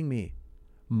frustrating me.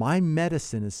 My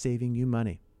medicine is saving you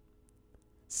money.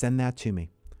 Send that to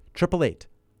me.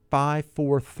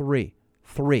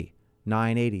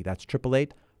 888-543-3980. That's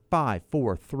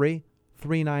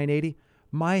 888-543-3980.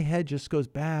 My head just goes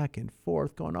back and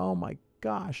forth going, oh my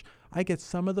gosh. I get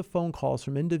some of the phone calls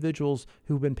from individuals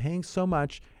who've been paying so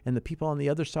much, and the people on the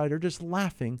other side are just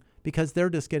laughing because they're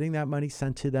just getting that money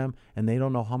sent to them, and they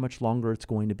don't know how much longer it's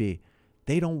going to be.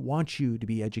 They don't want you to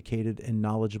be educated and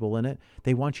knowledgeable in it.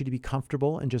 They want you to be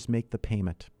comfortable and just make the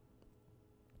payment.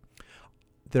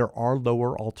 There are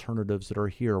lower alternatives that are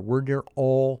here. We're near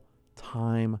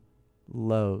all-time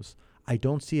lows. I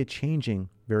don't see it changing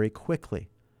very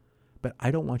quickly, but I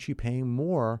don't want you paying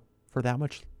more for that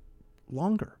much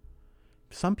longer.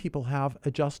 Some people have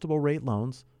adjustable rate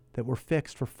loans that were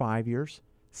fixed for 5 years,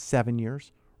 7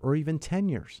 years, or even 10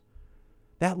 years.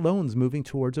 That loan's moving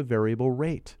towards a variable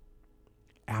rate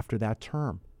after that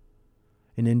term.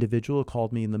 An individual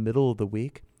called me in the middle of the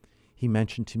week. He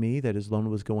mentioned to me that his loan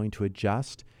was going to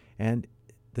adjust, and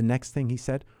the next thing he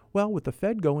said, well, with the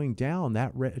Fed going down,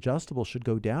 that adjustable should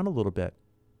go down a little bit.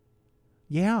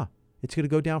 Yeah, it's going to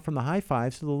go down from the high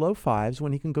fives to the low fives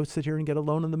when he can go sit here and get a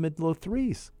loan in the mid-low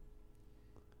threes.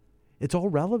 It's all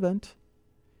relevant.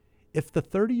 If the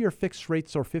 30-year fixed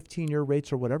rates or 15-year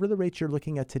rates or whatever the rates you're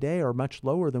looking at today are much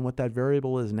lower than what that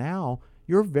variable is now,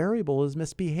 your variable is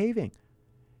misbehaving.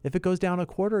 If it goes down a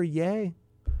quarter, yay.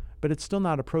 But it's still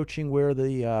not approaching where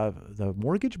the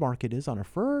mortgage market is on a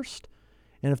first.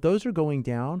 And if those are going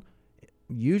down,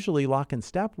 usually lock and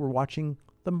step, we're watching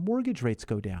the mortgage rates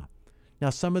go down. Now,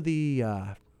 some of the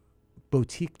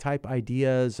boutique type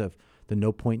ideas of the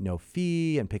no point, no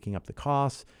fee and picking up the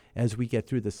costs as we get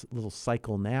through this little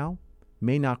cycle now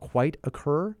may not quite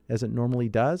occur as it normally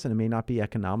does, and it may not be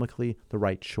economically the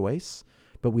right choice.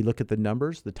 But we look at the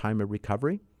numbers, the time of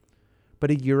recovery.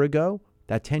 But a year ago,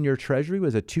 that 10-year treasury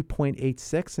was at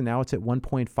 2.86, and now it's at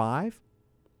 1.5.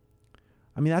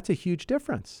 I mean, that's a huge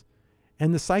difference.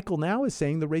 And the cycle now is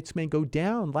saying the rates may go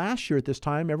down. Last year at this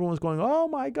time, everyone was going, oh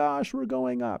my gosh, we're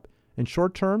going up. In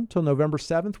short term, till November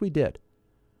 7th, we did.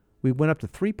 We went up to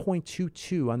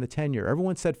 3.22 on the 10-year.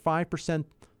 Everyone said 5%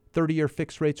 30-year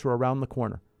fixed rates were around the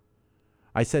corner.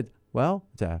 I said, well,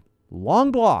 it's a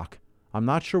long block. I'm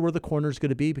not sure where the corner is going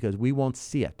to be because we won't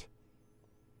see it.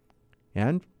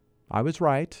 And I was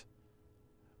right.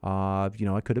 I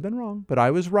could have been wrong, but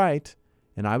I was right.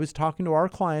 And I was talking to our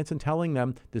clients and telling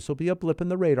them this will be a blip in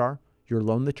the radar. Your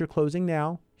loan that you're closing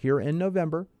now, here in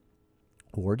November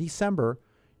or December,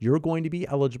 you're going to be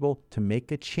eligible to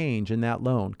make a change in that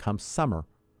loan come summer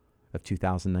of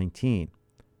 2019.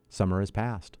 Summer has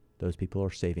passed. Those people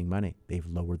are saving money. They've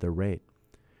lowered their rate.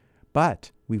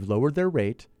 But we've lowered their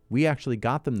rate. We actually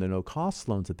got them the no-cost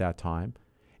loans at that time.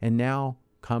 And now,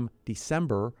 come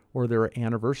December or their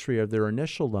anniversary of their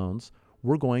initial loans,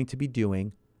 we're going to be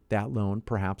doing that loan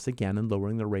perhaps again and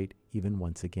lowering the rate even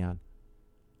once again.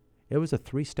 It was a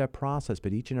 3-step process,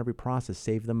 but each and every process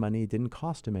saved them money. It didn't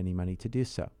cost them any money to do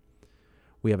so.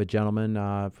 We have a gentleman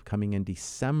coming in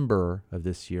December of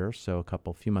this year, so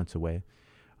a few months away.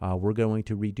 We're going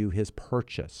to redo his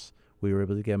purchase. We were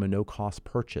able to get him a no-cost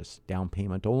purchase, down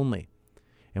payment only.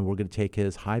 And we're going to take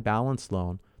his high balance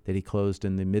loan that he closed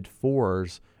in the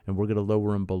mid-4s, and we're going to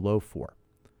lower him below 4.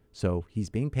 So he's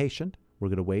being patient. We're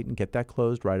going to wait and get that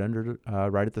closed right at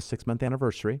the 6-month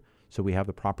anniversary, so we have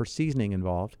the proper seasoning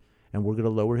involved, and we're going to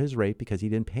lower his rate because he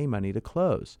didn't pay money to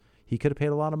close. He could have paid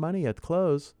a lot of money at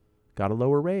close, got a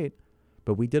lower rate,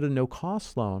 but we did a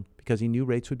no-cost loan because he knew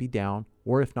rates would be down,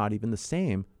 or if not even the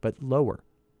same, but lower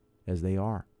as they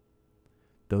are.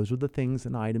 Those are the things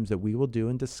and items that we will do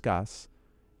and discuss,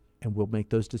 and we'll make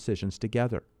those decisions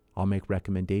together. I'll make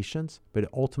recommendations, but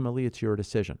ultimately it's your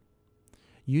decision.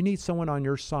 You need someone on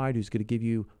your side who's going to give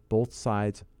you both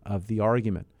sides of the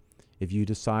argument. If you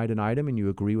decide an item and you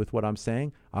agree with what I'm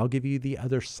saying, I'll give you the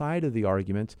other side of the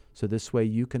argument, so this way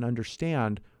you can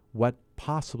understand what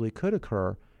possibly could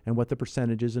occur and what the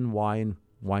percentage is and why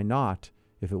not,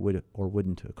 if it would or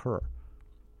wouldn't occur.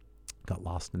 Got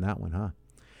lost in that one, huh?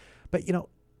 But,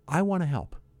 I want to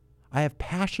help. I have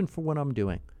passion for what I'm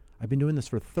doing. I've been doing this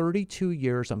for 32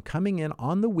 years. I'm coming in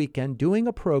on the weekend doing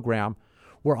a program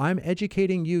where I'm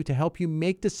educating you to help you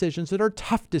make decisions that are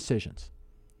tough decisions.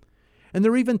 And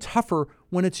they're even tougher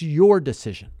when it's your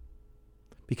decision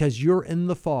because you're in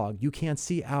the fog. You can't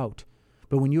see out.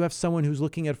 But when you have someone who's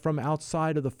looking at from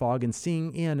outside of the fog and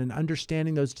seeing in and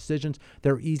understanding those decisions,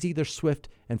 they're easy, they're swift,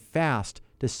 and fast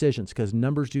decisions because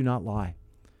numbers do not lie.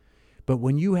 But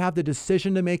when you have the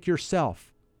decision to make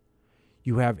yourself,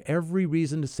 you have every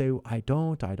reason to say,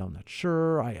 I'm not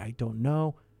sure, I don't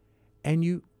know. And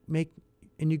you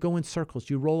go in circles.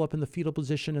 You roll up in the fetal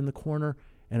position in the corner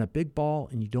and a big ball,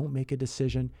 and you don't make a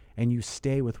decision, and you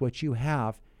stay with what you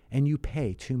have, and you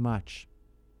pay too much.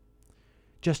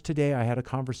 Just today, I had a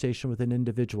conversation with an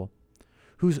individual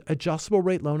whose adjustable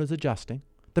rate loan is adjusting.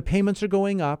 The payments are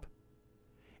going up,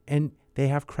 and they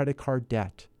have credit card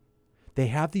debt. They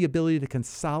have the ability to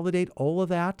consolidate all of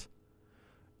that,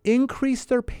 increase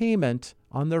their payment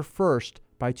on their first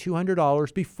by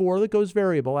 $200 before it goes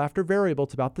variable. After variable,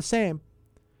 it's about the same,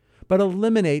 but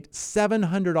eliminate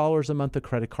 $700 a month of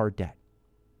credit card debt.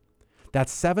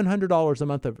 That's $700 a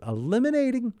month of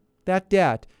eliminating that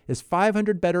debt is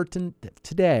 $500 better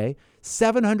today,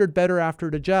 $700 better after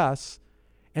it adjusts,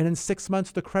 and in 6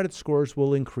 months the credit scores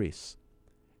will increase,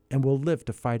 and we'll live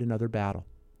to fight another battle.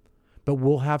 But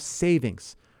we'll have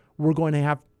savings. We're going to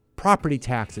have property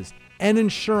taxes and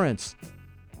insurance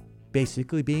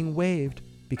basically being waived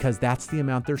because that's the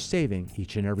amount they're saving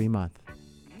each and every month.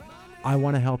 I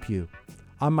want to help you.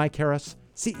 I'm Mike Harris,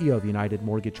 CEO of United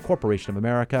Mortgage Corporation of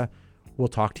America. We'll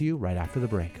talk to you right after the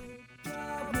break.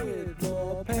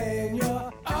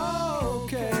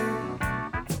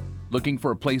 Looking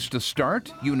for a place to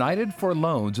start? United for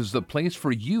Loans is the place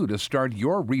for you to start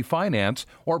your refinance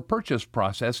or purchase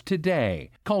process today.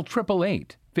 Call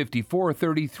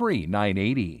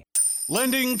 888-5433-980.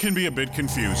 Lending can be a bit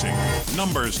confusing.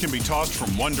 Numbers can be tossed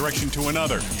from one direction to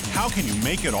another. How can you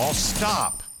make it all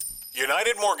stop?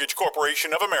 United Mortgage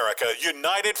Corporation of America,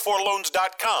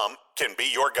 UnitedForLoans.com can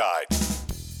be your guide.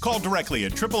 Call directly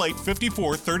at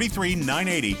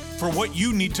 888-5433-980 for what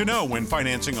you need to know when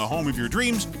financing a home of your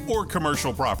dreams or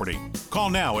commercial property. Call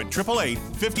now at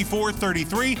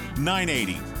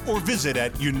 888-5433-980 or visit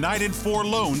at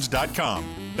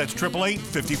UnitedForLoans.com. That's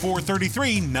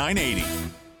 888-5433-980.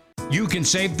 You can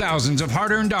save thousands of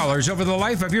hard-earned dollars over the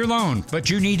life of your loan, but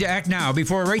you need to act now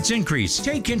before rates increase.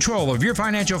 Take control of your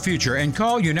financial future and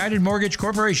call United Mortgage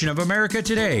Corporation of America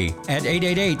today at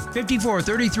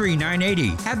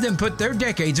 888-5433-980. Have them put their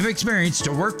decades of experience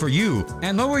to work for you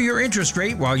and lower your interest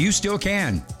rate while you still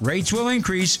can. Rates will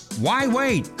increase. Why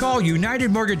wait? Call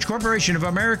United Mortgage Corporation of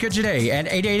America today at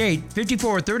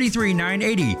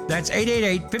 888-5433-980. That's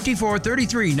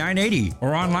 888-5433-980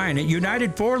 or online at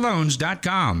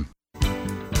UnitedForLoans.com.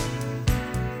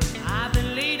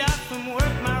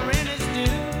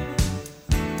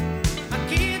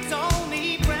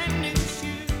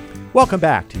 Welcome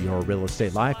back to Your Real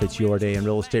Estate Life. It's your day in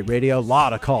real estate radio. A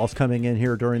lot of calls coming in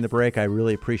here during the break. I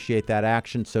really appreciate that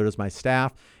action. So does my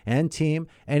staff and team.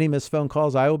 Any missed phone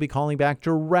calls, I will be calling back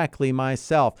directly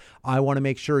myself. I want to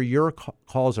make sure your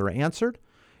calls are answered,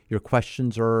 your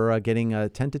questions are getting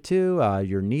attended to,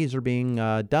 your needs are being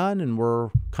done, and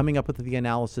we're coming up with the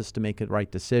analysis to make the right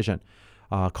decision.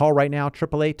 Call right now,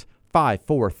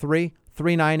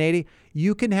 888-543-3980.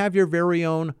 You can have your very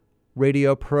own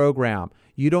radio program.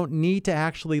 You don't need to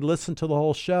actually listen to the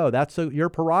whole show. That's your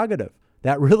prerogative.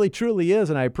 That really, truly is,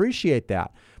 and I appreciate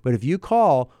that. But if you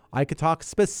call, I could talk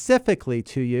specifically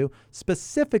to you,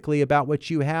 specifically about what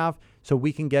you have, so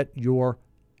we can get your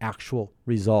actual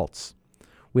results.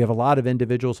 We have a lot of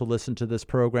individuals who listen to this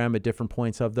program at different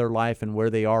points of their life and where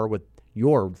they are with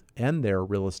your and their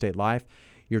real estate life.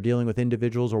 You're dealing with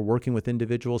individuals or working with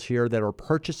individuals here that are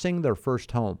purchasing their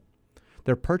first home.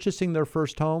 They're purchasing their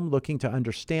first home, looking to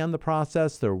understand the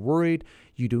process. They're worried.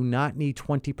 You do not need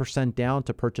 20% down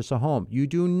to purchase a home. You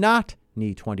do not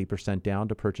need 20% down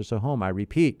to purchase a home. I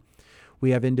repeat,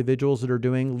 we have individuals that are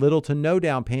doing little to no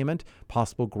down payment,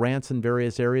 possible grants in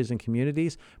various areas and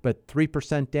communities, but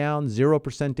 3% down,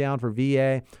 0% down for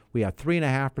VA. We have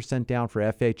 3.5% down for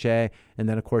FHA. And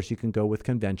then, of course, you can go with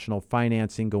conventional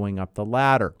financing going up the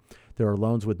ladder. There are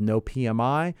loans with no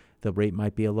PMI. The rate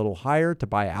might be a little higher to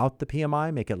buy out the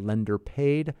PMI, make it lender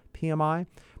paid PMI.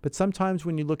 But sometimes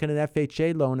when you look at an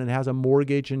FHA loan and it has a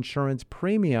mortgage insurance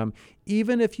premium,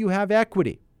 even if you have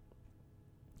equity,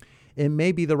 it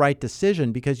may be the right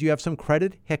decision because you have some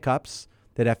credit hiccups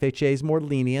that FHA is more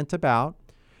lenient about.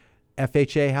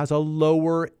 FHA has a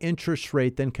lower interest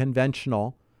rate than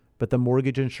conventional, but the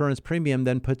mortgage insurance premium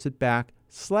then puts it back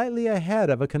slightly ahead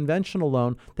of a conventional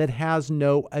loan that has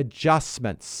no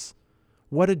adjustments.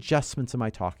 What adjustments am I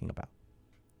talking about?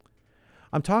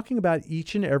 I'm talking about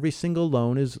each and every single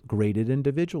loan is graded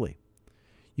individually.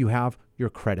 You have your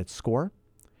credit score,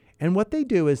 and what they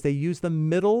do is they use the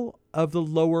middle of the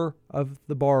lower of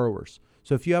the borrowers.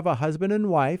 So if you have a husband and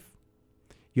wife,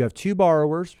 you have two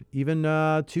borrowers, even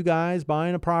two guys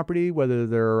buying a property, whether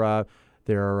they're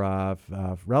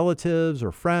relatives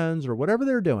or friends or whatever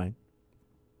they're doing,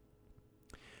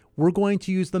 we're going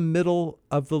to use the middle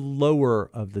of the lower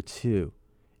of the two.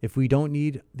 If we don't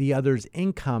need the other's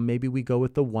income, maybe we go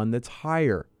with the one that's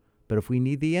higher. But if we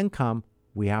need the income,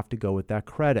 we have to go with that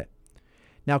credit.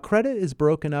 Now, credit is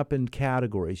broken up in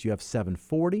categories. You have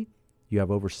 740, you have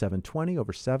over 720,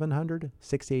 over 700,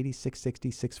 680,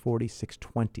 660, 640,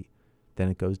 620. Then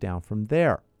it goes down from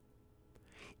there.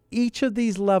 Each of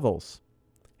these levels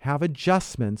have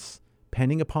adjustments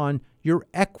depending upon your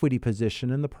equity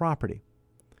position in the property.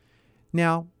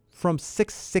 Now, from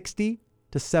 660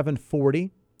 to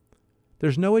 740,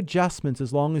 there's no adjustments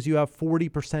as long as you have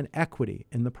 40% equity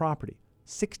in the property,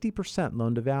 60%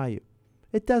 loan to value.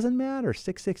 It doesn't matter.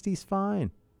 660 is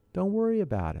fine. Don't worry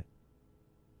about it.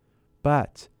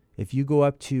 But if you go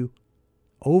up to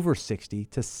over 60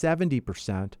 to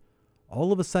 70%,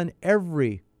 all of a sudden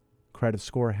every credit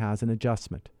score has an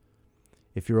adjustment.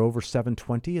 If you're over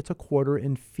 720, it's a quarter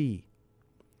in fee.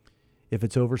 If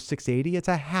it's over 680, it's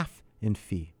a half in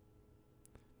fee.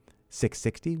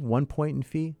 660, 1 point in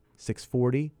fee.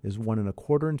 640 is 1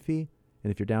 1/4 in fee.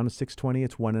 And if you're down to 620,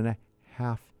 it's 1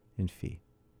 1/2 in fee.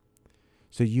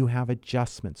 So you have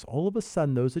adjustments. All of a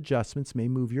sudden, those adjustments may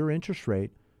move your interest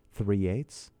rate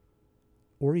 3/8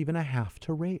 or even a half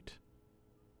to rate.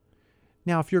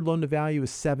 Now, if your loan to value is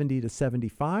 70 to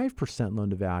 75% loan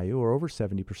to value or over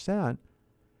 70%,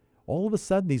 all of a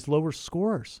sudden these lower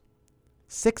scores,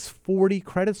 640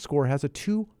 credit score has a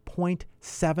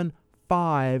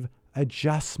 2.75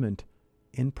 adjustment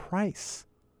in price.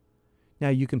 Now,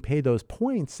 you can pay those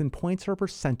points, and points are a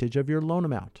percentage of your loan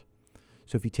amount.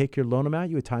 So if you take your loan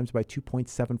amount, you would times by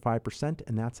 2.75%,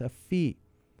 and that's a fee.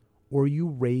 Or you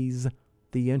raise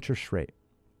the interest rate.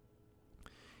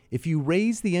 If you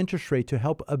raise the interest rate to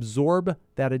help absorb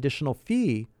that additional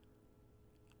fee,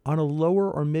 on a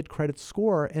lower or mid-credit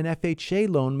score, an FHA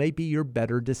loan may be your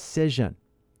better decision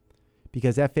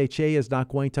because FHA is not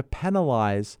going to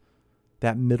penalize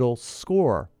that middle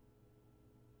score.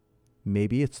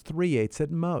 Maybe it's 3/8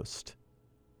 at most,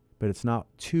 but it's not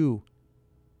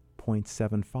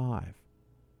 2.75.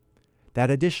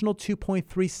 That additional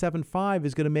 2.375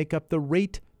 is going to make up the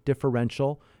rate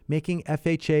differential, making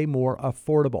FHA more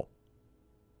affordable.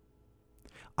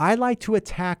 I like to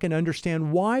attack and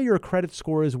understand why your credit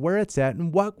score is where it's at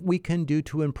and what we can do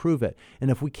to improve it. And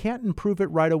if we can't improve it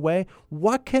right away,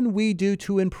 what can we do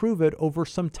to improve it over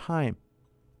some time?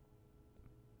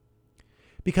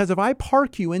 Because if I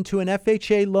park you into an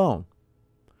FHA loan,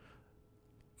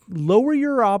 lower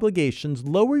your obligations,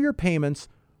 lower your payments,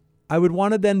 I would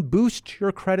want to then boost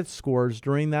your credit scores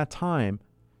during that time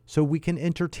so we can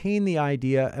entertain the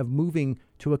idea of moving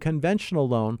to a conventional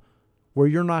loan where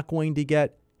you're not going to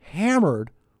get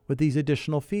hammered with these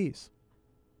additional fees.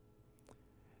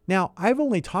 Now, I've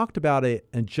only talked about an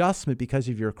adjustment because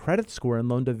of your credit score and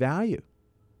loan to value.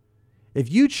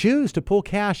 If you choose to pull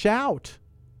cash out,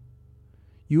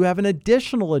 you have an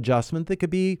additional adjustment that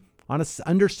could be on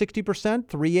under 60%,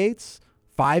 3/8,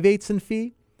 5/8 in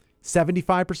fee,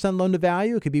 75% loan to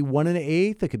value. It could be 1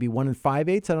 1/8. It could be 1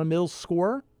 5/8 on a middle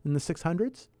score in the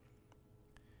 600s.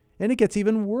 And it gets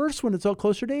even worse when it's all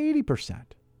closer to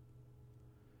 80%.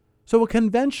 So a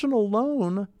conventional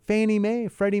loan, Fannie Mae,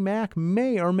 Freddie Mac,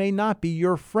 may or may not be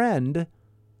your friend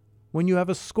when you have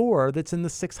a score that's in the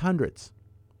 600s.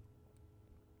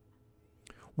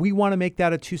 We want to make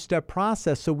that a two-step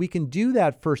process so we can do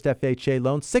that first FHA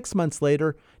loan 6 months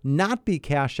later, not be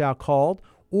cash out called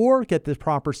or get the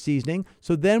proper seasoning.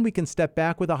 So then we can step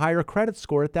back with a higher credit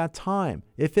score at that time,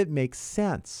 if it makes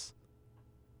sense.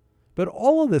 But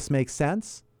all of this makes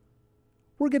sense.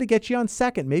 We're going to get you on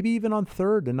second, maybe even on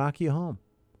third to knock you home.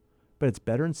 But it's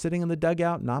better than sitting in the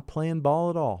dugout, not playing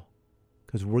ball at all,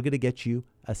 because we're going to get you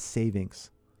a savings.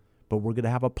 But we're going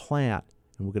to have a plan,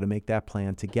 and we're going to make that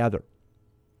plan together.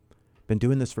 Been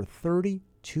doing this for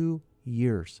 32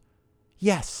 years.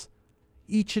 Yes,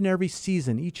 each and every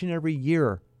season, each and every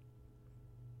year,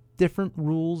 different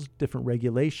rules, different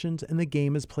regulations, and the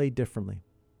game is played differently.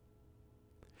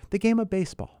 The game of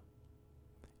baseball.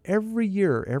 Every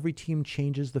year, every team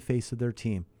changes the face of their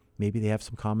team. Maybe they have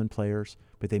some common players,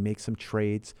 but they make some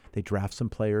trades. They draft some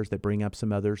players. They bring up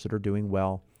some others that are doing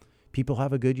well. People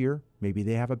have a good year. Maybe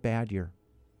they have a bad year.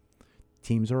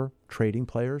 Teams are trading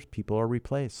players. People are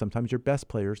replaced. Sometimes your best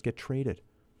players get traded.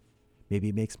 Maybe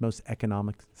it makes most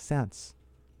economic sense.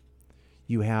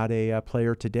 You had a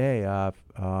player today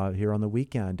here on the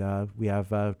weekend. We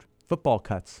have football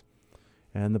cuts.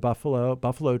 And the Buffalo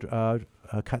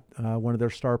cut one of their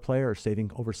star players,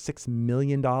 saving over $6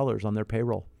 million on their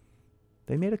payroll.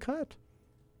 They made a cut.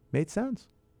 Made sense.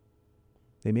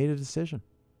 They made a decision.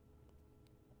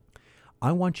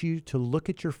 I want you to look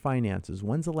at your finances.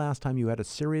 When's the last time you had a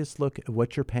serious look at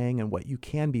what you're paying and what you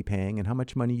can be paying and how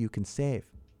much money you can save?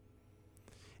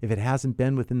 If it hasn't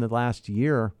been within the last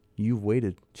year, you've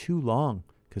waited too long,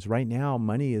 because right now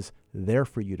money is there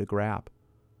for you to grab.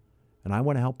 And I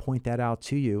want to help point that out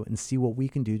to you and see what we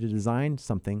can do to design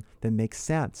something that makes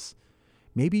sense.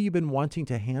 Maybe you've been wanting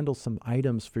to handle some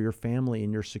items for your family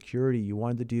and your security. You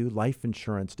wanted to do life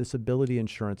insurance, disability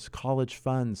insurance, college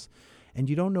funds, and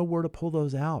you don't know where to pull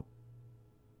those out.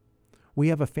 We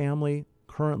have a family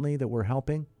currently that we're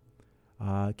helping,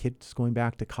 kids going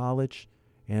back to college,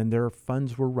 and their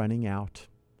funds were running out.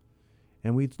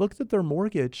 And we looked at their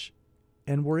mortgage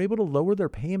and were able to lower their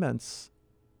payments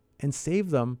and save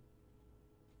them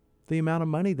the amount of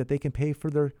money that they can pay for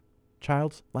their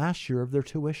child's last year of their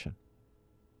tuition.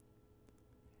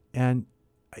 And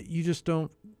you just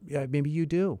don't, maybe you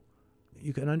do.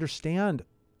 You can understand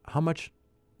how much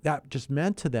that just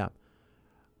meant to them.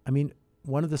 I mean,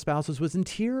 one of the spouses was in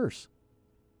tears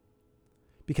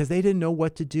because they didn't know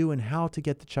what to do and how to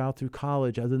get the child through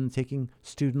college other than taking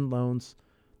student loans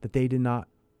that they did not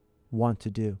want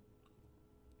to do.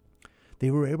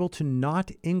 They were able to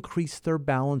not increase their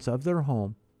balance of their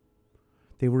home.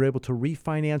 They were able to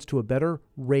refinance to a better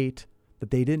rate that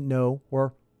they didn't know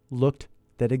or looked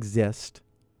that exist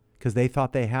because they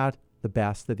thought they had the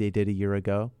best that they did a year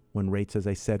ago when rates, as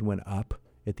I said, went up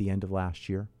at the end of last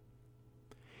year.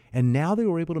 And now they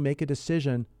were able to make a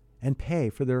decision and pay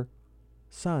for their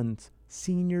son's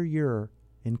senior year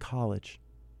in college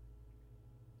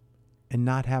and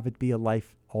not have it be a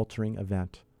life-altering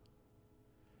event.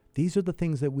 These are the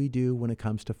things that we do when it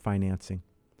comes to financing.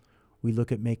 We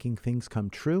look at making things come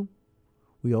true.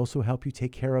 We also help you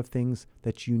take care of things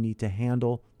that you need to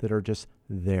handle that are just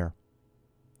there.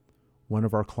 One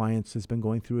of our clients has been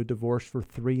going through a divorce for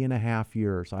 3.5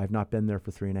 years. I've not been there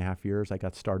for 3.5 years. I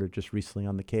got started just recently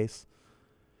on the case.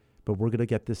 But we're going to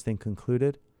get this thing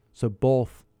concluded so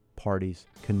both parties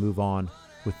can move on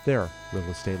with their real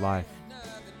estate life.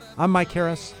 I'm Mike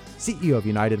Harris, CEO of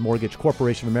United Mortgage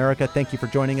Corporation of America. Thank you for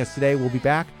joining us today. We'll be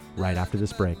back right after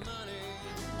this break.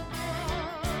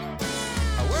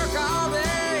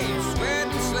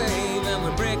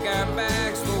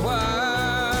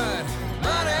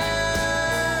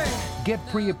 Get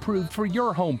pre-approved for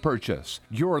your home purchase.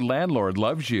 Your landlord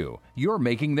loves you. You're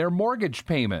making their mortgage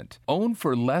payment. Own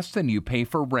for less than you pay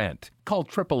for rent. Call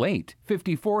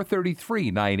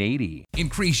 888-5433-980.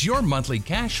 Increase your monthly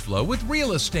cash flow with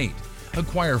real estate.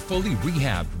 Acquire fully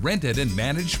rehabbed, rented, and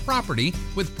managed property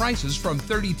with prices from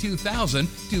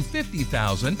 $32,000 to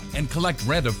 $50,000 and collect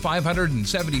rent of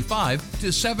 $575 to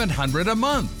 $700 a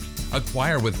month.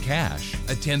 Acquire with cash,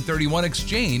 a 1031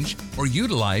 exchange, or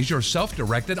utilize your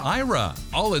self-directed IRA.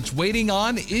 All it's waiting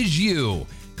on is you.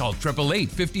 Call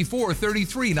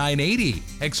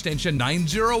 888-5433-980, extension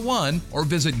 901, or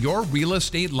visit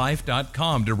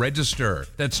yourrealestatelife.com to register.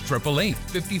 That's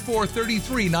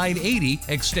 888-5433-980,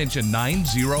 extension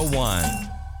 901.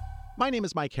 My name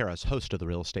is Mike Harris, host of The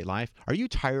Real Estate Life. Are you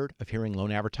tired of hearing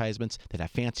loan advertisements that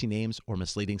have fancy names or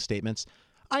misleading statements?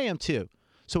 I am too.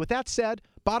 So with that said,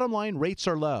 bottom line, rates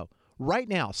are low. Right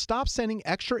now, stop sending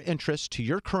extra interest to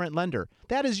your current lender.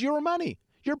 That is your money.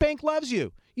 Your bank loves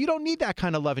you. You don't need that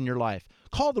kind of love in your life.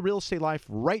 Call The Real Estate Life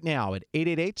right now at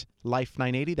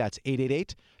 888-LIFE-980. That's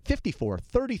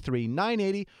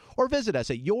 888-5433-980. Or visit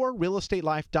us at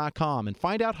yourrealestatelife.com and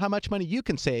find out how much money you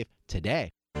can save today.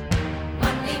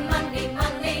 Money, money,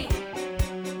 money.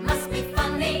 Must be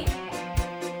funny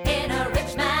in a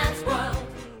rich man's world.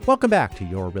 Welcome back to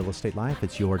Your Real Estate Life.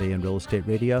 It's your day in real estate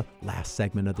radio. Last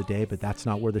segment of the day, but that's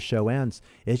not where the show ends.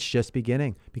 It's just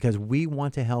beginning because we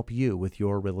want to help you with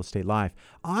your real estate life.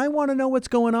 I want to know what's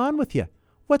going on with you.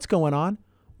 What's going on?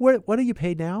 What are you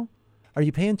paid now? Are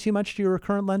you paying too much to your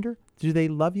current lender? Do they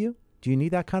love you? Do you need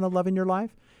that kind of love in your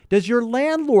life? Does your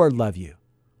landlord love you?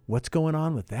 What's going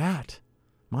on with that?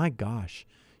 My gosh.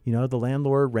 You know, the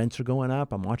landlord rents are going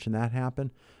up. I'm watching that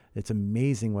happen. It's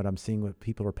amazing what I'm seeing, what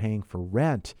people are paying for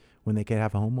rent when they could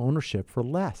have home ownership for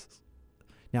less.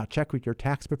 Now, check with your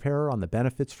tax preparer on the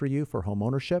benefits for you for home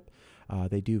ownership.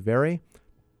 They do vary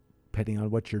depending on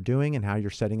what you're doing and how you're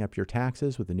setting up your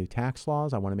taxes with the new tax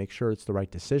laws. I want to make sure it's the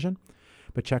right decision.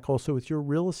 But check also with your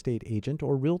real estate agent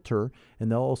or realtor,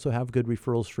 and they'll also have good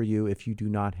referrals for you if you do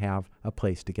not have a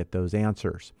place to get those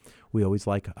answers. We always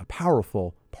like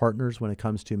powerful partners when it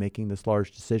comes to making this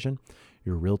large decision.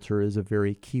 Your realtor is a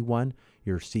very key one.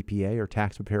 Your CPA or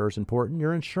tax preparer is important.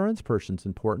 Your insurance person is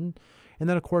important. And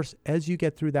then, of course, as you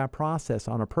get through that process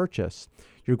on a purchase,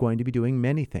 you're going to be doing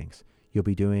many things. You'll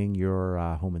be doing your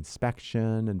home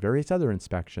inspection and various other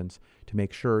inspections to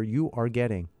make sure you are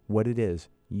getting what it is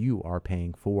you are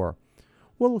paying for.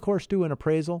 We'll, of course, do an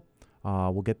appraisal.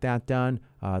 We'll get that done.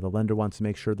 The lender wants to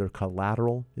make sure their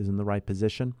collateral is in the right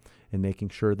position and making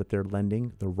sure that they're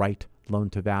lending the right loan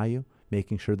to value,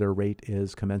 making sure their rate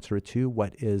is commensurate to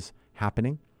what is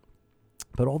happening.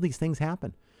 But all these things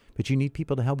happen. But you need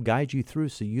people to help guide you through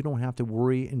so you don't have to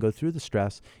worry and go through the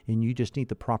stress, and you just need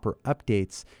the proper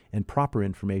updates and proper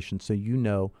information so you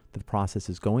know that the process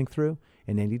is going through,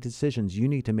 and any decisions you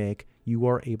need to make, you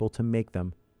are able to make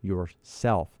them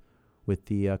yourself with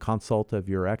the consult of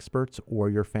your experts or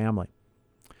your family.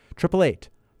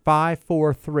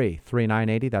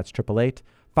 888-543-3980. That's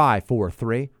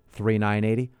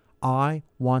 888-543-3980. I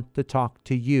want to talk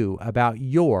to you about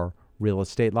your real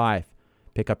estate life.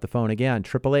 Pick up the phone again,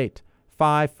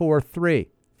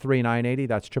 888-543-3980.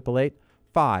 That's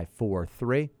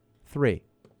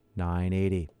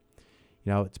 888-543-3980. You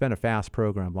know, it's been a fast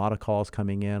program. A lot of calls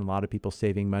coming in, a lot of people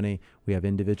saving money. We have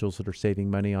individuals that are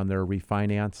saving money on their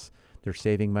refinance. They're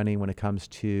saving money when it comes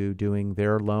to doing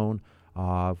their loan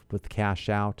with cash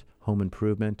out, home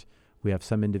improvement. We have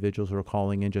some individuals who are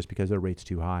calling in just because their rate's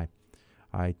too high.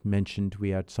 I mentioned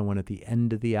we had someone at the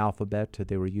end of the alphabet.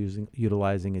 They were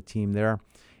utilizing a team there,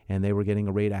 and they were getting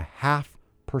a rate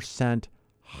 0.5%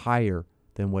 higher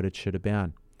than what it should have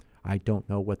been. I don't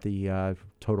know what the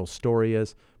total story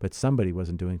is, but somebody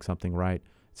wasn't doing something right.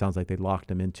 It sounds like they locked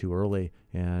them in too early,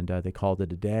 and they called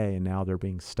it a day, and now they're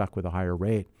being stuck with a higher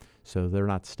rate. So they're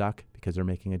not stuck because they're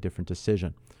making a different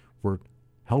decision. We're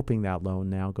helping that loan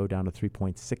now go down to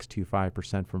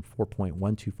 3.625% from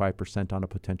 4.125% on a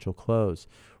potential close.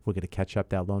 We're going to catch up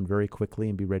that loan very quickly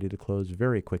and be ready to close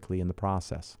very quickly in the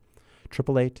process.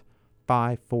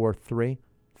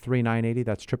 888-543-3980.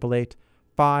 That's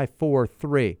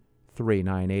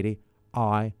 888-543-3980.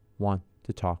 I want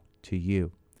to talk to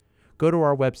you. Go to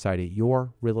our website at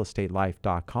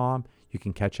yourrealestatelife.com. You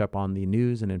can catch up on the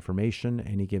news and information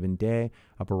any given day,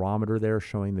 a barometer there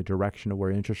showing the direction of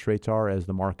where interest rates are as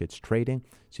the market's trading.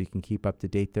 So you can keep up to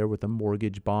date there with the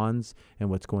mortgage bonds and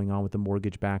what's going on with the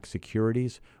mortgage-backed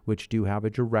securities, which do have a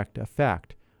direct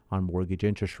effect on mortgage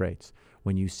interest rates.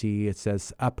 When you see it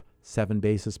says up 7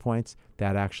 basis points,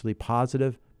 that actually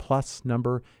positive plus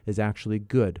number is actually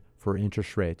good for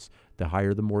interest rates. The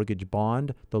higher the mortgage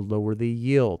bond, the lower the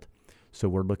yield. So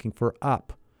we're looking for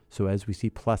up. So as we see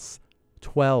plus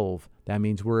 12, that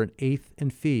means we're an eighth in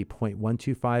fee,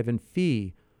 0.125 in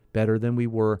fee, better than we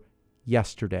were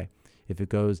yesterday. If it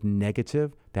goes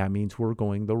negative, that means we're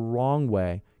going the wrong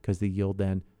way because the yield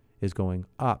then is going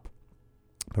up.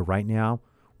 But right now,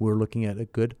 we're looking at a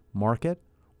good market.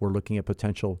 We're looking at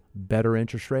potential better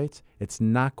interest rates. It's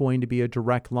not going to be a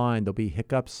direct line. There'll be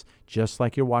hiccups just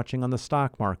like you're watching on the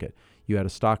stock market. You had a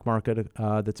stock market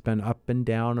that's been up and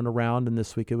down and around, and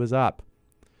this week it was up.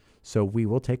 So we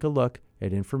will take a look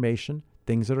at information,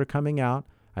 things that are coming out.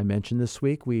 I mentioned this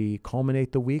week, we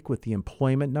culminate the week with the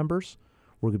employment numbers.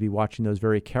 We're going to be watching those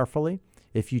very carefully.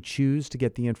 If you choose to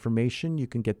get the information, you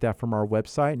can get that from our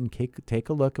website and take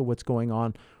a look at what's going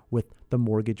on with the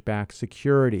mortgage-backed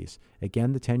securities.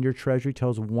 Again, the 10-year Treasury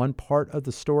tells one part of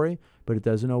the story, but it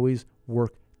doesn't always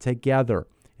work together.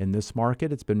 In this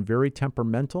market, it's been very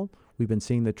temperamental. We've been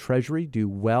seeing the Treasury do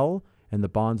well and the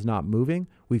bonds not moving.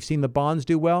 We've seen the bonds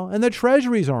do well and the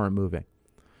Treasuries aren't moving.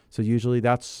 So usually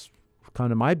that's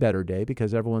kind of my better day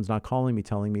because everyone's not calling me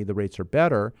telling me the rates are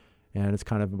better, and it's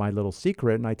kind of my little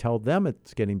secret, and I tell them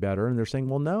it's getting better, and they're saying,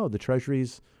 well, no, the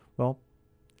Treasuries, well,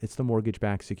 it's the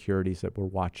mortgage-backed securities that we're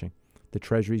watching. The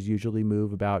Treasuries usually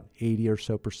move about 80% or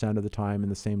so of the time in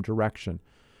the same direction.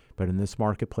 But in this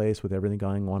marketplace, with everything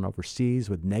going on overseas,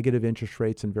 with negative interest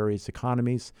rates in various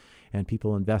economies, and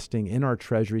people investing in our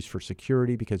Treasuries for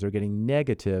security because they're getting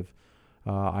negative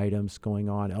items going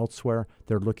on elsewhere,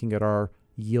 they're looking at our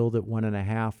yield at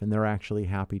 1.5, and they're actually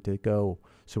happy to go.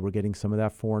 So we're getting some of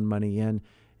that foreign money in,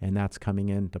 and that's coming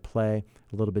into play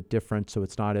a little bit different. So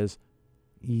it's not as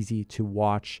easy to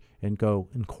watch and go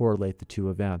and correlate the two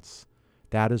events.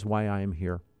 That is why I am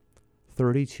here.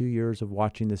 32 years of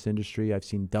watching this industry. I've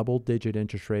seen double-digit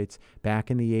interest rates.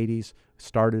 Back in the 80s,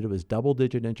 it was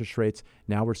double-digit interest rates.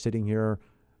 Now we're sitting here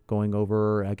going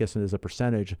over, I guess as a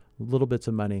percentage, little bits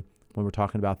of money when we're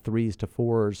talking about 3s to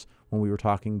 4s, when we were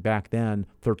talking back then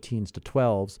 13s to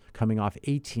 12s, coming off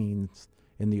 18s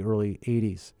in the early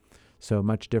 80s. So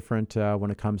much different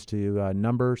when it comes to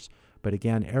numbers. But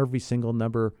again, every single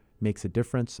number makes a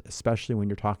difference, especially when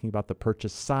you're talking about the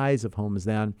purchase size of homes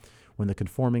then. When the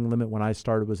conforming limit when I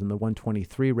started was in the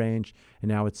 123 range, and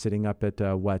now it's sitting up at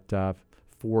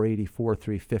 484,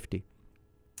 350.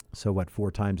 So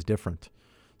 4 times different.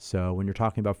 So when you're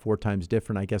talking about 4 times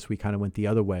different, I guess we kind of went the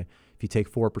other way. If you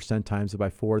take 4% times it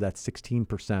by 4, that's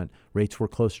 16%. Rates were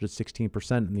closer to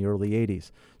 16% in the early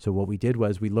 80s. So what we did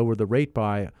was we lowered the rate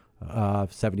by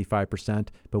 75%,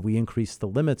 but we increased the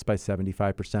limits by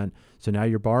 75%. So now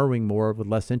you're borrowing more with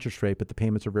less interest rate, but the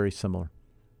payments are very similar.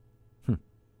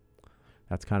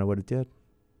 That's kind of what it did.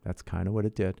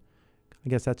 I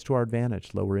guess that's to our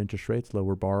advantage. Lower interest rates,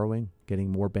 lower borrowing,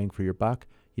 getting more bang for your buck.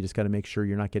 You just got to make sure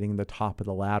you're not getting the top of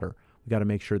the ladder. We got to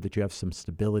make sure that you have some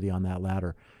stability on that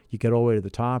ladder. You get all the way to the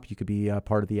top, you could be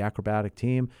part of the acrobatic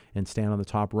team and stand on the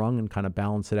top rung and kind of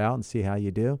balance it out and see how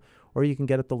you do. Or you can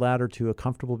get up the ladder to a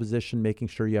comfortable position, making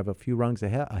sure you have a few rungs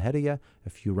ahead of you, a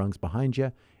few rungs behind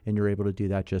you, and you're able to do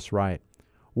that just right.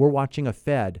 We're watching a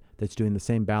Fed that's doing the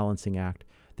same balancing act.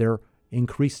 They're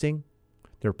increasing.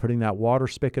 They're putting that water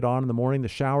spigot on in the morning, the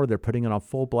shower. They're putting it on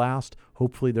full blast.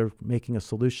 Hopefully they're making a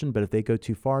solution, but if they go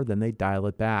too far, then they dial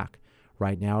it back.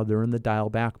 Right now, they're in the dial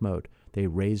back mode. They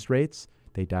raised rates,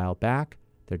 they dialed back,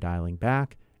 they're dialing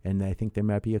back, and I think there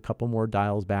might be a couple more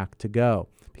dials back to go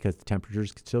because the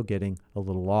temperature's still getting a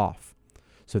little off.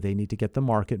 So they need to get the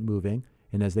market moving,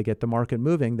 and as they get the market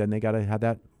moving, then they got to have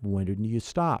that, when do you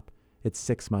stop? It's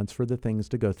 6 months for the things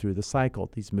to go through the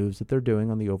cycle. These moves that they're doing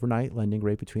on the overnight lending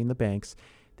rate between the banks,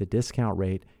 the discount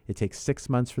rate, it takes 6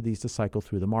 months for these to cycle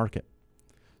through the market.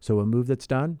 So a move that's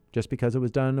done, just because it was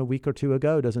done a week or two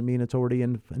ago, doesn't mean it's already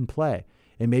in play.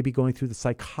 It may be going through the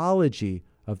psychology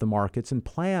of the markets and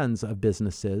plans of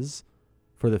businesses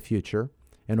for the future,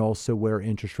 and also where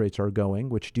interest rates are going,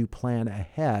 which do plan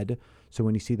ahead. So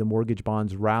when you see the mortgage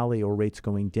bonds rally or rates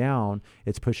going down,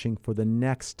 it's pushing for the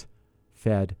next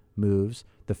Fed moves.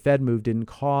 The Fed move didn't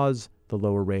cause the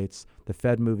lower rates. The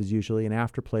Fed move is usually an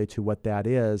afterplay to what that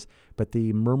is, but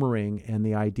the murmuring and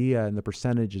the idea and the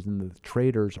percentages and the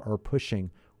traders are pushing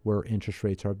where interest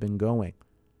rates have been going,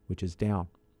 which is down.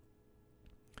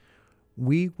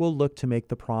 We will look to make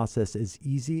the process as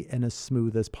easy and as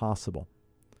smooth as possible.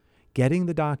 Getting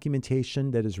the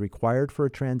documentation that is required for a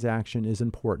transaction is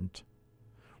important.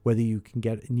 Whether you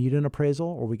can need an appraisal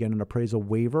or we get an appraisal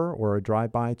waiver or a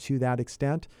drive-by to that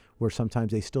extent, where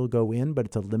sometimes they still go in, but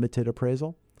it's a limited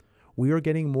appraisal. We are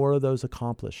getting more of those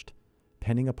accomplished,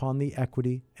 depending upon the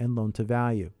equity and loan to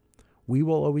value. We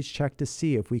will always check to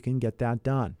see if we can get that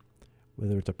done,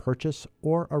 whether it's a purchase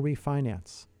or a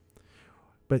refinance.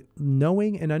 But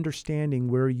knowing and understanding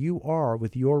where you are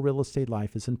with your real estate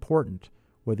life is important.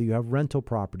 Whether you have rental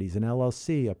properties, an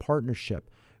LLC, a partnership,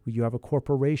 you have a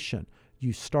corporation,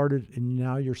 you started and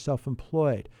now you're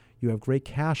self-employed, you have great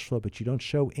cash flow, but you don't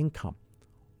show income.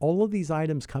 All of these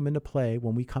items come into play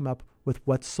when we come up with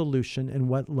what solution and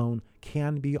what loan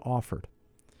can be offered.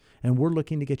 And we're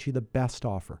looking to get you the best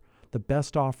offer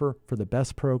for the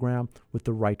best program with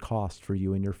the right cost for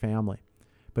you and your family.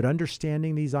 But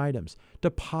understanding these items,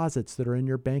 deposits that are in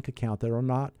your bank account that are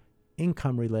not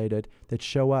income related, that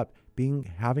show up,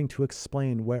 having to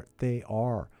explain where they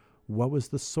are. What was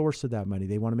the source of that money?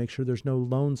 They want to make sure there's no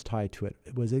loans tied to it.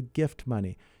 Was it gift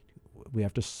money? We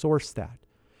have to source that.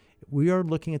 We are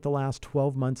looking at the last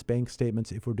 12 months bank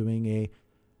statements if we're doing a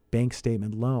bank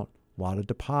statement loan. A lot of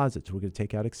deposits. We're going to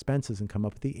take out expenses and come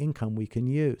up with the income we can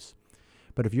use.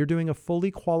 But if you're doing a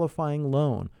fully qualifying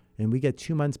loan and we get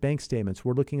 2 months bank statements,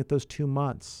 we're looking at those 2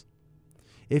 months.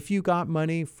 If you got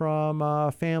money from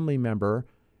a family member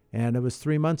and it was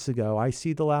 3 months ago, I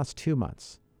see the last 2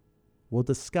 months. We'll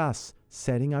discuss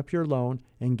setting up your loan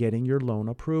and getting your loan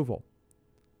approval.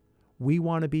 We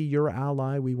want to be your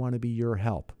ally. We want to be your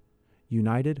help.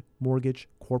 United Mortgage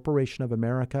Corporation of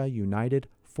America,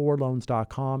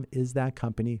 United4Loans.com is that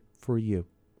company for you.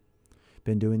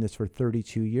 Been doing this for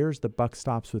 32 years. The buck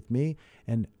stops with me,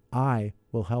 and I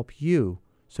will help you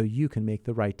so you can make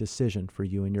the right decision for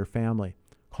you and your family.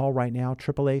 Call right now,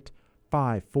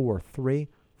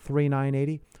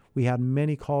 888-543-3980. We had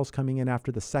many calls coming in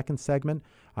after the second segment.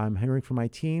 I'm hearing from my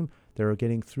team. They're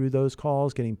getting through those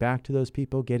calls, getting back to those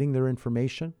people, getting their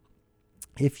information.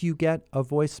 If you get a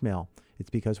voicemail, it's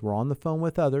because we're on the phone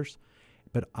with others,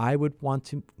 but I would want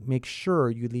to make sure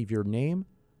you leave your name,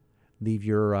 Leave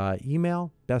your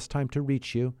email, best time to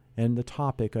reach you, and the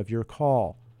topic of your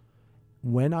call.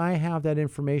 When I have that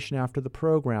information after the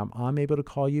program, I'm able to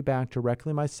call you back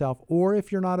directly myself, or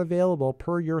if you're not available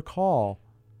per your call,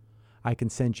 I can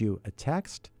send you a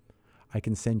text, I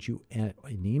can send you an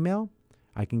email,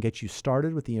 I can get you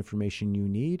started with the information you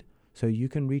need so you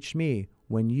can reach me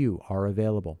when you are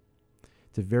available.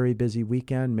 It's a very busy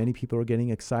weekend. Many people are getting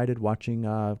excited watching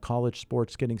college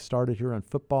sports getting started here on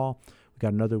football. We've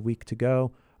got another week to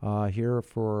go here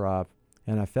for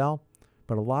NFL.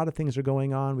 But a lot of things are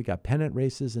going on. We got pennant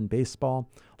races in baseball,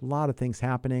 a lot of things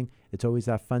happening. It's always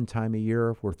that fun time of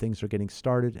year where things are getting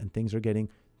started and things are getting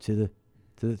to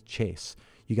the chase.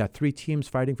 You got 3 teams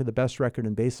fighting for the best record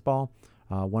in baseball.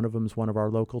 One of them is one of our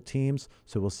local teams,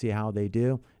 so we'll see how they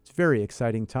do. It's a very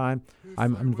exciting time.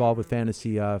 I'm involved with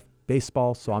fantasy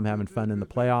baseball, so I'm having fun in the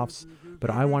playoffs. But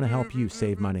I want to help you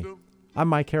save money. I'm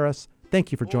Mike Harris.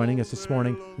 Thank you for joining us this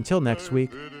morning. Until next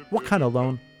week, what kind of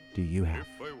loan do you have?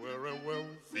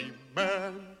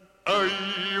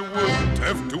 I wouldn't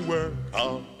have to work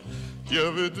hard.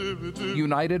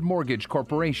 United Mortgage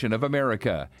Corporation of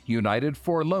America,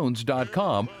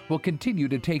 UnitedForLoans.com, will continue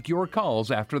to take your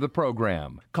calls after the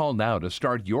program. Call now to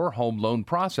start your home loan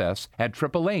process at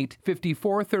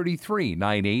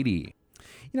 888-5433-980.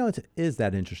 You know, it is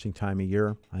that interesting time of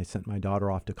year. I sent my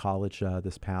daughter off to college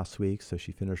this past week, so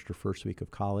she finished her first week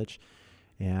of college.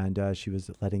 And she was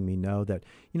letting me know that,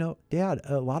 Dad,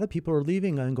 a lot of people are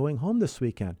leaving and going home this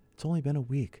weekend. It's only been a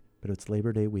week, but it's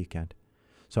Labor Day weekend.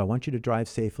 So I want you to drive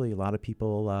safely. A lot of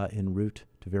people en route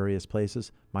to various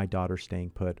places. My daughter's staying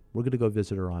put. We're going to go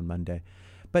visit her on Monday.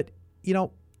 But,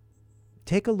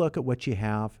 take a look at what you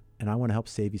have, and I want to help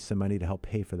save you some money to help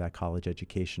pay for that college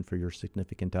education for your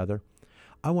significant other.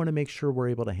 I want to make sure we're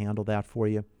able to handle that for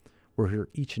you. We're here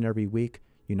each and every week.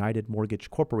 United Mortgage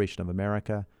Corporation of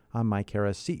America. I'm Mike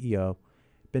Harris, CEO.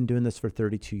 Been doing this for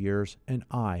 32 years, and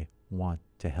I want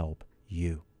to help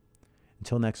you.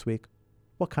 Until next week,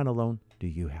 what kind of loan do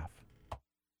you have?